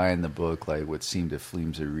that line in the book, like, what seemed to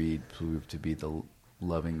Fleemser Reed proved to be the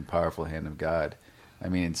loving, powerful hand of God. I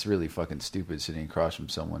mean, it's really fucking stupid sitting across from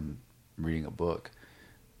someone reading a book.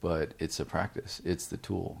 But it's a practice. It's the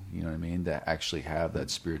tool, you know what I mean, that actually have that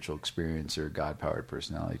spiritual experience or God-powered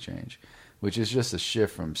personality change, which is just a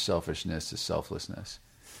shift from selfishness to selflessness.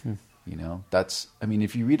 You know, that's, I mean,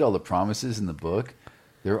 if you read all the promises in the book,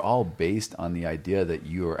 they're all based on the idea that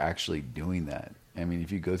you are actually doing that. I mean,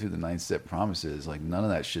 if you go through the 9-step promises, like, none of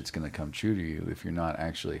that shit's going to come true to you if you're not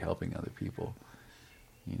actually helping other people,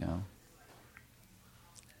 you know?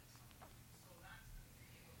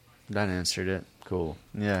 That answered it. Cool.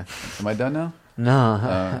 Yeah. Am I done now? No.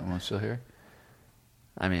 Am I still here?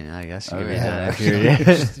 I mean, I guess you Oh, could be yeah. done if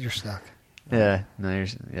you're... You're stuck. Yeah. No, you're...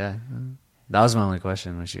 Yeah. That was my only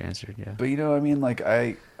question, which you answered, yeah. But, you know, I mean, like,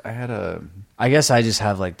 I had a... I guess I just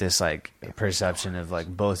have, like, this, like, perception of, like,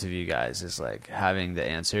 both of you guys is, like, having the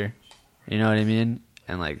answer. You know what I mean?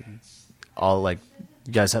 And, like, all, like,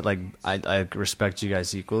 you guys have, like, I respect you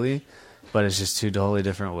guys equally, but it's just two totally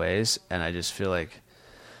different ways, and I just feel like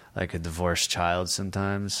a divorced child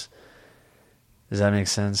sometimes. Does that make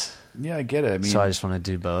sense? Yeah, I get it. I mean, So I just want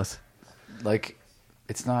to do both. like,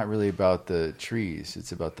 it's not really about the trees.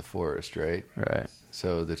 It's about the forest, right? Right.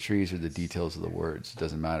 So the trees are the details of the words. It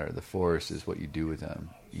doesn't matter. The forest is what you do with them,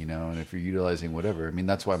 you know? And if you're utilizing whatever, I mean,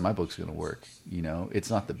 that's why my book's going to work, you know? It's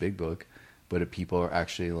not the big book, but if people are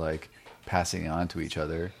actually, like, passing it on to each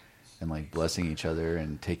other and, like, blessing each other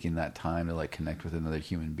and taking that time to, like, connect with another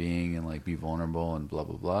human being and, like, be vulnerable and blah,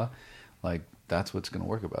 blah, blah, like, that's what's going to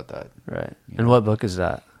work about that. Right. You And know? what book is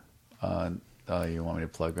that? You want me to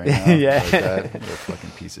plug right now? Yeah. Like that? What a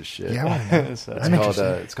fucking piece of shit. Yeah, I wanna know. So- I'm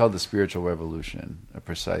interested. It's called The Spiritual Revolution, A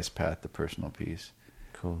Precise Path to Personal Peace.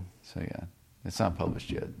 Cool. So, yeah. It's not published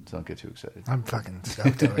yet, so don't get too excited. I'm fucking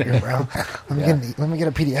stoked over here, bro. Let me get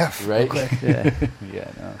a PDF Right? real quick. Yeah.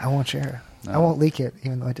 Yeah, no. I won't share it. No. I won't leak it,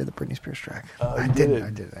 even though I did the Britney Spears track. I did.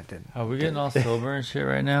 I did. Are we getting all sober and shit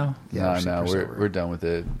right now? Yeah, no, super sober. we're done with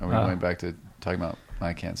it. Are we Oh. going back to talking about...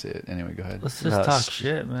 I can't say it. Anyway, go ahead. Let's just No, talk it's-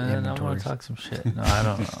 shit, man. I want inventories. to talk some shit. No, I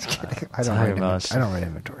don't know. I don't Talk write about- I don't write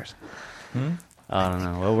inventories. I don't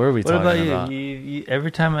know. What were we What talking about you? about? You? Every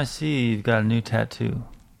time I see you, you've got a new tattoo.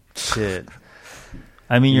 Shit.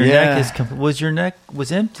 I mean, your Yeah. neck is your neck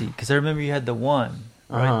was empty because I remember you had the one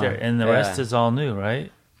right Uh-huh. there, and the Yeah. rest is all new,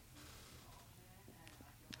 right?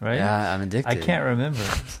 Right? Yeah, I'm addicted. I can't remember.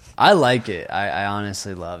 I like it. I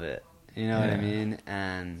honestly love it. You know what I Yeah. mean?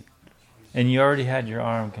 And And you already had your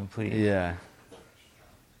arm complete. yeah,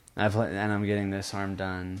 and I'm getting this arm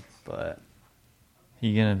done, but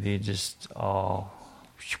You're gonna be just all.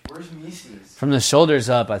 Where's Mises? from the shoulders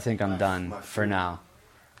up, I think I'm done for now.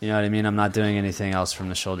 You know what I mean? I'm not doing anything else from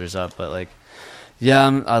the shoulders up, but like, yeah,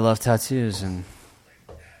 I love tattoos and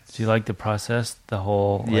Do you like the process, the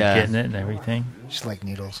whole like, Yeah. getting it and everything? Just like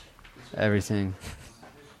needles. everything.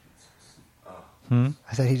 Hmm?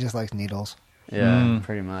 I said he just likes needles. Yeah,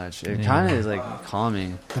 pretty much. It Yeah. kind of is like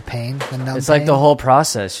calming. The pain, the numb It's like pain. the whole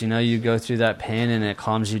process, you know, you go through that pain and it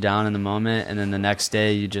calms you down in the moment, and then the next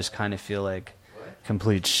day you just kind of feel like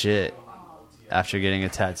complete shit after getting a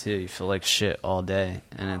tattoo. You feel like shit all day,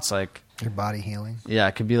 and it's like, Your body healing. yeah,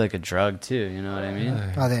 it could be like a drug too, you know what I mean?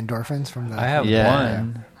 Oh, the endorphins from the. I have Yeah.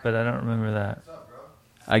 one, but I don't remember that.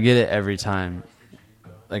 I get it every time,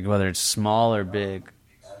 like whether it's small or big,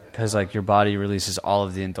 because like your body releases all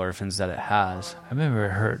of the endorphins that it has. I remember it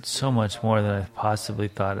hurt so much more than I possibly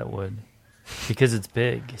thought it would, because it's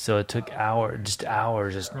big. So it took hours, just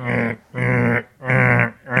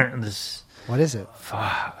this. What is it?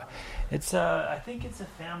 It's I think it's a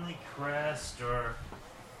family crest, or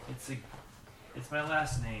it's my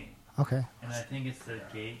last name, Okay. and I think it's the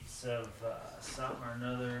gates of something or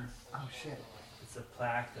another. Oh shit. It's a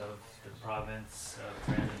plaque of the province of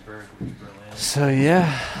Brandenburg, Berlin. So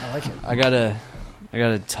yeah, I like it. I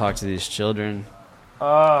gotta talk to these children.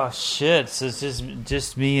 Oh shit! So it's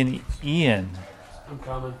just me and Ian I'm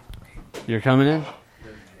coming. You're coming in?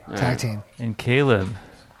 All Tag right. team. and Caleb.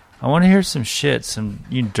 I want to hear some shit, some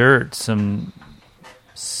dirt, some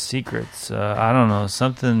secrets. I don't know,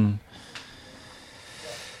 something.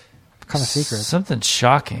 kind of secrets? Something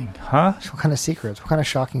shocking, huh? What kind of secrets? What kind of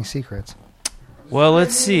shocking secrets? Well,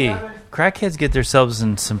 let's see. Crackheads get themselves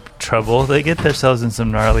in some trouble. They get themselves in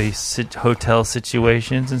some gnarly hotel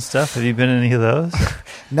situations and stuff. Have you been in any of those?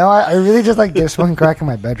 No, I really just like smoking crack in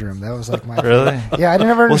my bedroom. That was like my Really? Yeah, I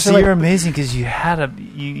never Well, see, understood. you're amazing because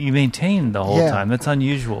you maintained the whole Yeah. time. That's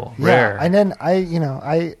unusual, yeah, rare. and then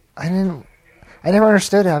I never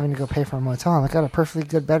understood having to go pay for a motel. I got a perfectly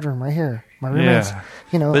good bedroom right here. My roommates,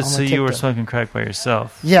 Yeah. on But my so you were tip. smoking crack by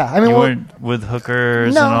yourself? Yeah, I mean, You well, weren't with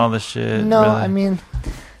hookers No. and all the shit? no, really?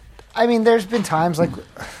 I mean, there's been times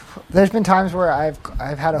where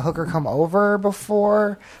I've had a hooker come over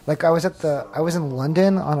before. Like I was in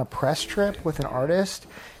London on a press trip with an artist,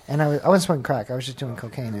 and I wasn't smoking crack. I was just doing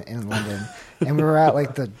cocaine in London, and we were at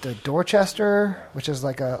like the Dorchester, which is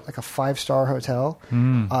like a 5-star hotel.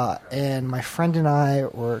 And my friend and I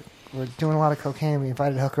were doing a lot of cocaine. We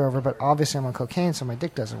invited a hooker over, but obviously I'm on cocaine, so my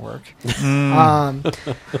dick doesn't work.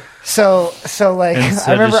 So like And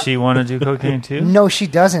so I remember. does she want to do cocaine too? No, she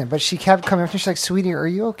doesn't. But she kept coming up to me. She's like, "Sweetie, are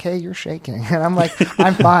you okay? You're shaking." And I'm like,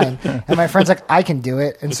 "I'm fine." And my friend's like, "I can do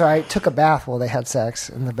it." And so I took a bath while they had sex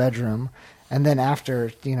in the bedroom. And then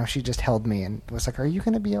after, she just held me and was like, "Are you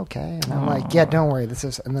going to be okay?" And I'm like, "Yeah, don't worry. This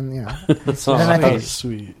is." And then That's and then I sweet. thought,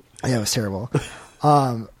 Sweet. yeah, it was terrible.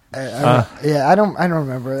 I don't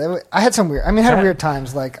remember. I had some weird. I mean, I had Pat- weird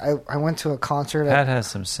times. Like I went to a concert. Pat has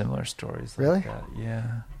some similar stories. Really? Like that. Yeah.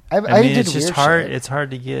 I I mean, did it's just weird hard. shit. It's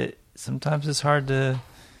hard to get. Sometimes it's hard to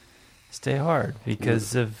stay hard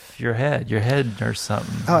because of your head or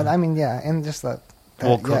something. Oh, I mean, yeah, and just that.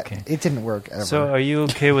 Well, yeah, cocaine. it didn't work ever. So, are you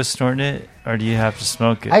okay with snorting it, or do you have to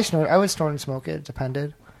smoke it? I would snort and smoke it. It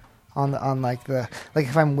depended on like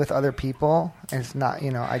if I'm with other people and it's not,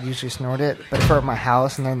 I'd usually snort it. But if we're at my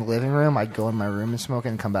house and they're in the living room, I'd go in my room and smoke it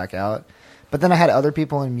and come back out. But then I had other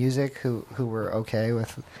people in music who were okay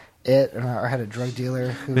with it, and I had a drug dealer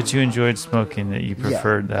who. But you enjoyed smoking that. You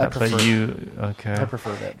preferred I that. preferred But you okay? I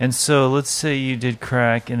preferred it. And so, let's say you did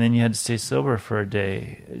crack, and then you had to stay sober for a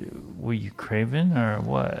day. Were you craving, or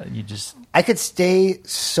what? You just I could stay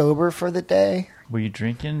sober for the day. were you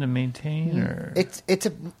drinking to maintain, or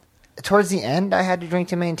Towards the end, I had to drink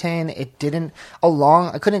to maintain. It didn't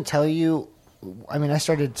I couldn't tell you. I mean, I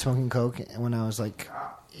started smoking coke when I was like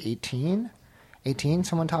 18.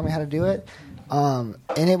 Someone taught me how to do it, and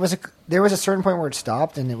there was a certain point where it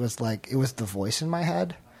stopped, and it was the voice in my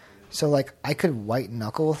head. So like I could white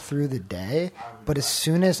knuckle through the day, but as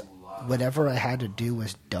soon as whatever I had to do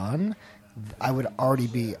was done,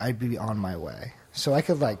 I'd be on my way. So I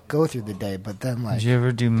could like go through the day, but then like did you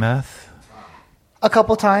ever do meth? a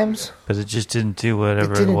couple times. But it just didn't do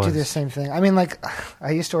whatever It didn't was. do the same thing. I mean, like,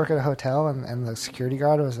 I used to work at a hotel, and the security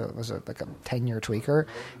guard was like a 10-year tweaker.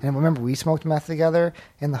 And I remember we smoked meth together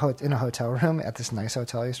in a hotel room at this nice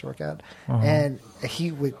hotel I used to work at. And I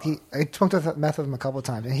smoked meth with him a couple of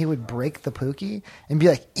times, and he would break the pookie and be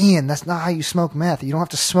like, "Ian, that's not how you smoke meth. You don't have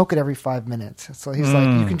to smoke it every 5 minutes." So he's like,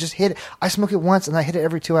 "You can just hit it." I smoke it once, and I hit it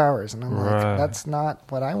every 2 hours, and I'm Right. like, "That's not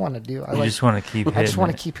what I want to do. You just want to keep hitting I just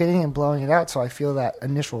want to it. keep hitting and blowing it out, so I feel that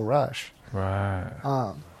initial rush." Right.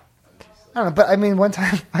 I don't know, but I mean, one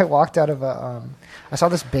time I walked out of I saw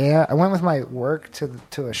this band. I went with my work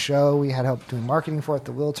to a show we had help doing marketing for at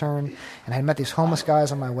the Wiltern, and I had met these homeless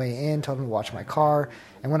guys on my way in, told them to watch my car.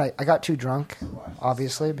 And when I got too drunk,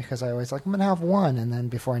 obviously, because I always like, I'm going to have one, and then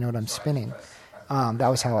before I know it, I'm spinning. That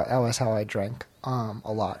was how I drank a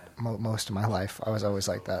lot, most of my life. I was always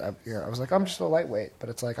like that. I was like, I'm just a lightweight, but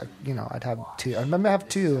it's like, I'd have two. I remember I have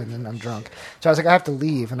two, and then I'm drunk. So I was like, I have to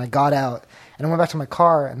leave, and I got out, and I went back to my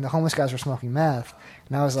car, and the homeless guys were smoking meth.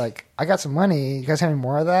 And I was like, I got some money. You guys have any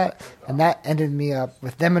more of that? And that ended me up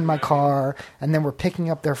with them in my car. And then we're picking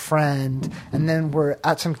up their friend. And then we're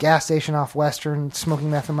at some gas station off Western smoking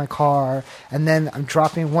meth in my car. And then I'm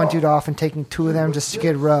dropping one dude off and taking two of them to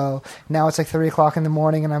Skid Row. Now it's like 3 o'clock in the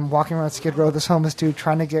morning, and I'm walking around Skid Row with this homeless dude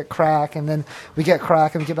trying to get crack. And then we get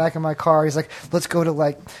crack, and we get back in my car. He's like, let's go to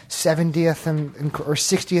like 70th or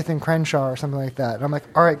 60th and Crenshaw or something like that. And I'm like,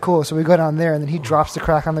 all right, cool. So we go down there, and then he drops the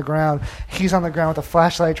crack on the ground. He's on the ground with a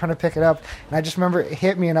flashlight trying to pick it up, and I just remember it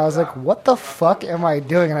hit me, and I was like, what the fuck am I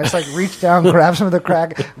doing? And I just like reached down, grabbed some of the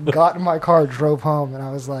crack, got in my car, drove home, and I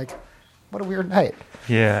was like, what a weird night.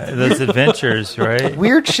 Yeah, those adventures, right?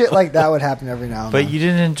 Weird shit like that would happen every now and But then. you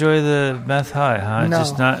didn't enjoy the meth high, huh? No.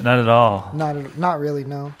 Just not at all. Not really,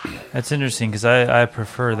 no. That's interesting because I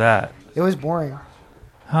prefer that. It was boring.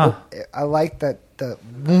 Huh. I like that the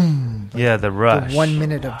boom, Yeah, the rush. the 1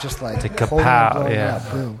 minute of just like The holding kapow, and blowing yeah.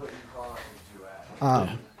 out, boom.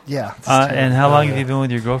 Yeah. it's And how long terrible. have you been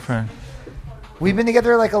with your girlfriend? We've been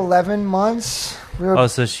together like 11 months. Oh,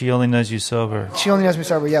 so she only knows you sober. She only knows me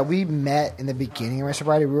sober. Yeah, we met in the beginning of my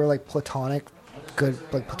sobriety. We were like platonic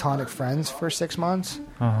friends for 6 months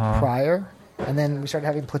prior, and then we started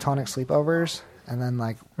having platonic sleepovers, and then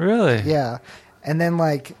like Really? yeah, and then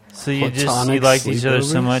like So you Platonic liked each other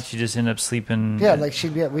so sleepovers? much you just end up sleeping. yeah, like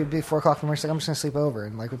we'd be 4 o'clock in the morning. She's like, I'm just gonna sleep over,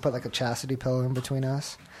 and like we put like a chastity pillow in between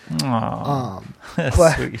us. Aw, that's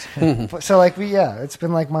but- sweet. But, so like it's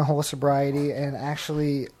been like my whole sobriety, and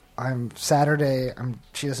actually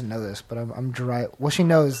she doesn't know this, but I'm dry. Well, she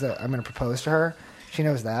knows that I'm gonna propose to her. She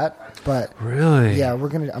knows that, but Really? yeah, I'm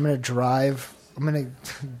gonna drive.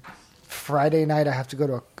 Friday night I have to go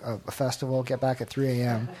to a festival, get back at 3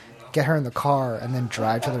 a.m., get her in the car, and then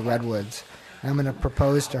drive to the Redwoods. And I'm gonna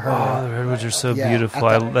propose to her. Oh, the redwoods are so Yeah, beautiful.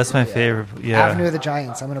 at the- That's my yeah. favorite. Yeah. Avenue of the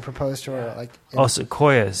Giants. I'm gonna propose to her like. Oh,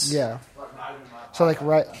 sequoias. Yeah. So like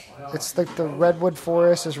it's like the redwood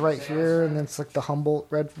forest is right here, and then it's like the Humboldt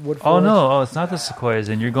redwood forest. Oh no! Oh, it's not the sequoias.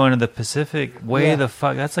 And you're going to the Pacific. Way Yeah. the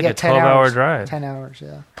fuck. That's like Yeah, a 10 12-hour hours. drive. 10 hours,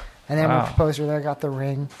 yeah. And then Wow. we proposed to her. I got the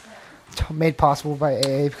ring, made possible by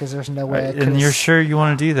AA because there's no way. I Right, could've and you're sure you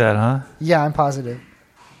want to do that, huh? Yeah, I'm positive.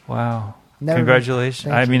 Wow. Never- Congratulations.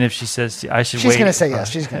 Thank I you. mean, if she says I should She's wait. gonna say yes.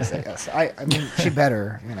 She's gonna say yes. I mean, she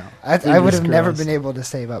better. You know, I would Fingers have never crossed. been able to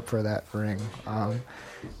save up for that ring.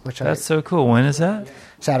 Which That's so cool. When is that?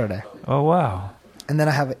 Saturday. Oh wow. And then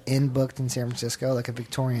I have an inn booked in San Francisco, like a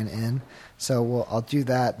Victorian inn. So I'll do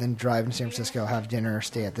that, then drive to San Francisco, have dinner,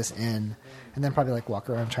 stay at this inn, and then probably like walk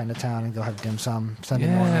around Chinatown and go have dim sum Sunday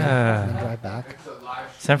morning, Yeah. and then drive back.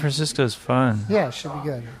 San Francisco's fun. Yeah, it should be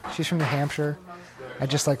good. She's from New Hampshire. I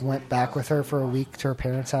just like went back with her for a week to her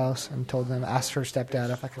parents' house and told them, asked her stepdad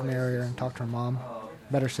if I could marry her and talk to her mom,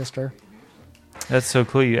 met her sister. That's so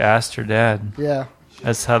cool. You asked her dad. Yeah,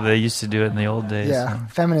 That's how they used to do it in the old days. yeah.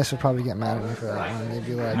 Feminists would probably get mad at me for that one. They'd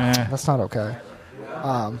be like, Eh. "That's not okay."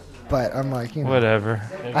 But I'm like, you know, Whatever.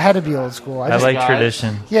 I had to be old school. I just, like guys.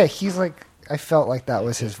 tradition. yeah, he's like, I felt like that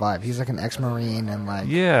was his vibe. He's like an ex-marine and like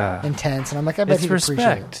Yeah. intense, and I'm like, I bet It's he'd appreciate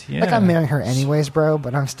respect, it. Like yeah. I'm marrying her anyways, bro,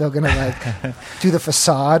 but I'm still gonna like do the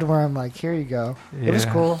facade where I'm like, here you go. It was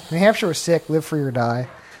Yeah. cool. New Hampshire was sick. Live free or die.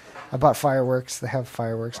 I bought fireworks. They have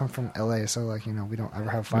fireworks. I'm from LA, so like we don't ever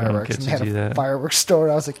have We don't fireworks. get And to they had do a that. fireworks store.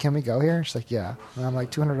 I was like, can we go here? She's like, yeah. And I'm like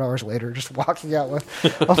 $200 later, just walking out with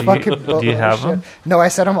a fucking boatload do you of have shit. them? No, I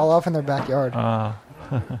set them all up in their backyard.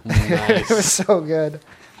 Nice. It was so good.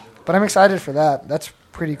 But I'm excited for that. That's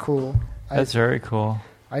pretty cool. That's very cool.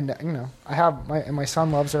 I have my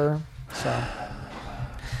son loves her, so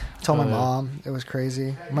I told my mom. It was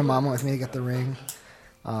crazy. My mom went with me to get the ring.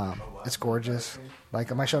 It's gorgeous.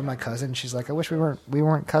 Like I showed my cousin. She's like, I wish we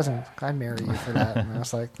weren't cousins. I'd marry you for that. And I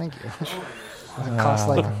was like, thank you. It cost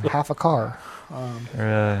like half a car.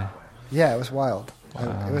 Really. Yeah, it was wild.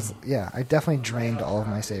 It was I definitely drained all of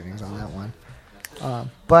my savings on that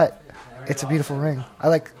one. But it's a beautiful ring. I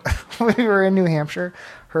like when we were in New Hampshire,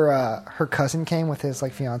 her cousin came with his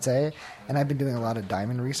like fiance, and I've been doing a lot of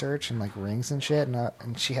diamond research and like rings and shit, and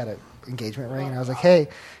she had an engagement ring, and I was like, hey,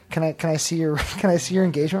 can I see your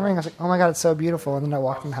engagement ring? I was like, oh my god, it's so beautiful. And then I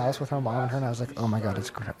walked in the house with her mom and her, and I was like, oh my god,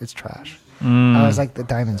 it's trash. I was like, the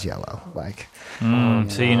diamond's yellow, like.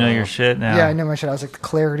 So you know your shit now. Yeah, I know my shit. I was like, the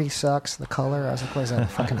clarity sucks. The color. I was like, what is that, a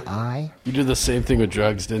fucking eye? You did the same thing with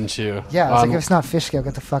drugs, didn't you? Yeah, I was like, if it's not fish scale,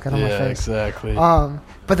 get the fuck out of my yeah, face. exactly.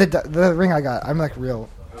 But the ring I got, I'm like real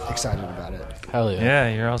excited about it. Hell yeah.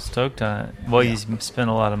 Yeah, you're all stoked on it. Well, you spent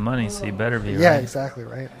a lot of money, so you better be. Yeah, right? exactly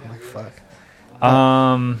right. I'm like, fuck.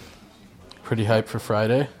 Pretty hyped for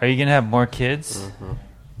Friday. Are you gonna have more kids?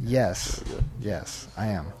 Yes, I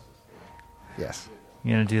am. Yes,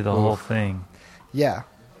 You're gonna do the whole thing. yeah,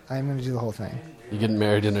 I'm gonna do the whole thing. You getting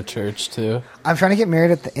married in a church too? I'm trying to get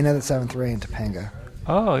married at the end of the 7th ray in Topanga.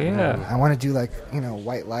 Oh yeah, I want to do like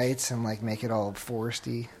white lights and like make it all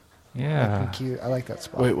foresty. yeah. And cute. I like that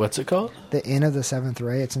spot. Wait, what's it called? The Inn of the 7th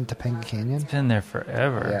Ray. It's in Topanga Canyon. It's been there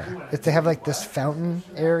forever. Yeah, they have like this fountain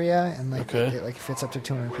area, and like Okay. it like fits up to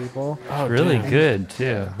 200 people. Oh, Really damn. good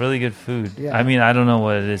too. Really good food. Yeah. I mean, I don't know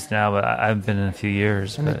what it is now, but I've been in a few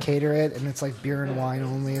years. And they But cater it, and it's like beer and wine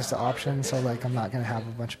only is the option. So like, I'm not gonna have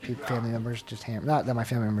a bunch of family members just Not that my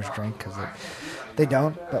family members drink because they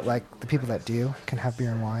don't, but like the people that do can have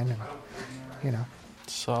beer and wine, and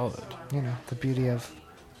Solid. the beauty of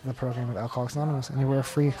the program of Alcoholics Anonymous. Anywhere a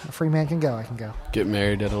free man can go, I can go. Get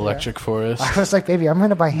married at Electric Forest. I was like, baby, I'm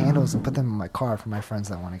gonna buy handles and put them in my car for my friends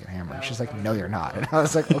that want to get hammered. She's like, no, you're not. And I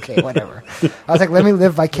was like, okay, whatever. I was like, let me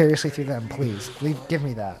live vicariously through them, please. Give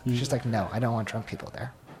me that. She's like, no, I don't want drunk people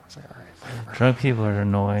there. I was like, all right, whatever. drunk people are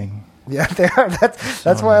annoying. Yeah, they are.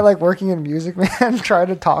 That's why I like working in music, man. Try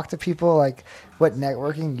to talk to people like what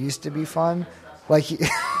networking used to be fun. Like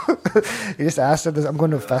You just asked her. I'm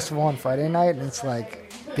going to a festival on Friday night, and it's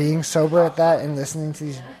like being sober at that and listening to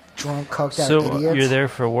these drunk, coked out So idiots. you're there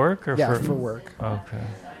for work or Yeah, for work. Okay.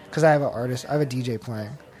 Because I have I have a DJ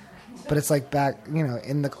playing. But it's like back,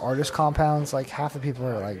 in the artist compounds, like half the people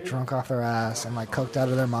are like drunk off their ass and like coked out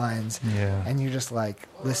of their minds. Yeah. And you're just like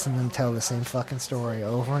listening to them tell the same fucking story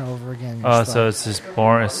over and over again. You're Oh, just so like, it's just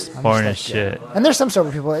boring. It's I'm just boring like, as shit. And there's some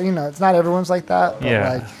sober people, it's not everyone's like that. But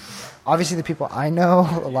Yeah. like, obviously the people I know,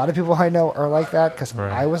 a lot of people I know are like that because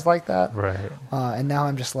Right. I was like that. Right. And now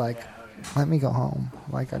I'm just like, let me go home.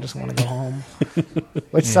 Like, I just want to go home.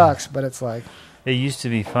 Which sucks, but it's like, It used to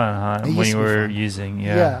be fun, huh? It When used you to be were fun. using,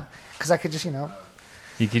 yeah. Because I could just,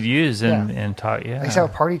 You could use and talk, yeah. I used to have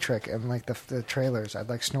a party trick in like the trailers. I'd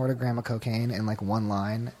like snort a gram of cocaine in like one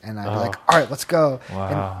line, and I'd be like, "All right, let's go."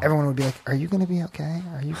 Wow. And everyone would be like, "Are you gonna be okay?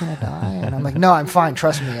 Are you gonna die?" And I'm like, "No, I'm fine.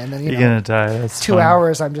 Trust me." And then You're gonna die. That's 2 fun.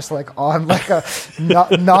 hours, I'm just like on like a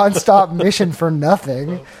non-stop mission for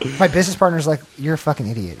nothing. My business partner's like, "You're a fucking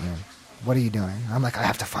idiot, Ian. What are you doing?" I'm like, "I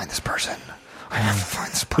have to find this person. I have to find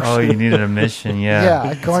this person." Oh, you needed a mission, yeah. Yeah,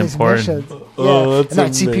 I'd go on It's these important. missions. Oh, Yeah, that's and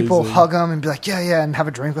I'd see people amazing. hug them and be like, yeah, and have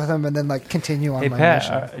a drink with them, and then like continue on Hey, my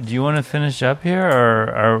Pat, mission. do you want to finish up here,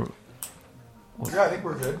 or Yeah, I think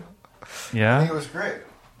we're good. yeah, it was great.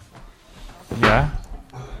 yeah?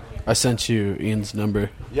 I sent you Ian's number.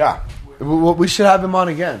 Yeah, we should have him on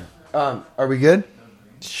again. Are we good?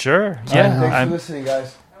 Sure. Yeah, Yeah. Thanks I'm, for listening,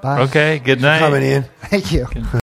 guys. Bye. okay. Good night. Coming in. Thank you.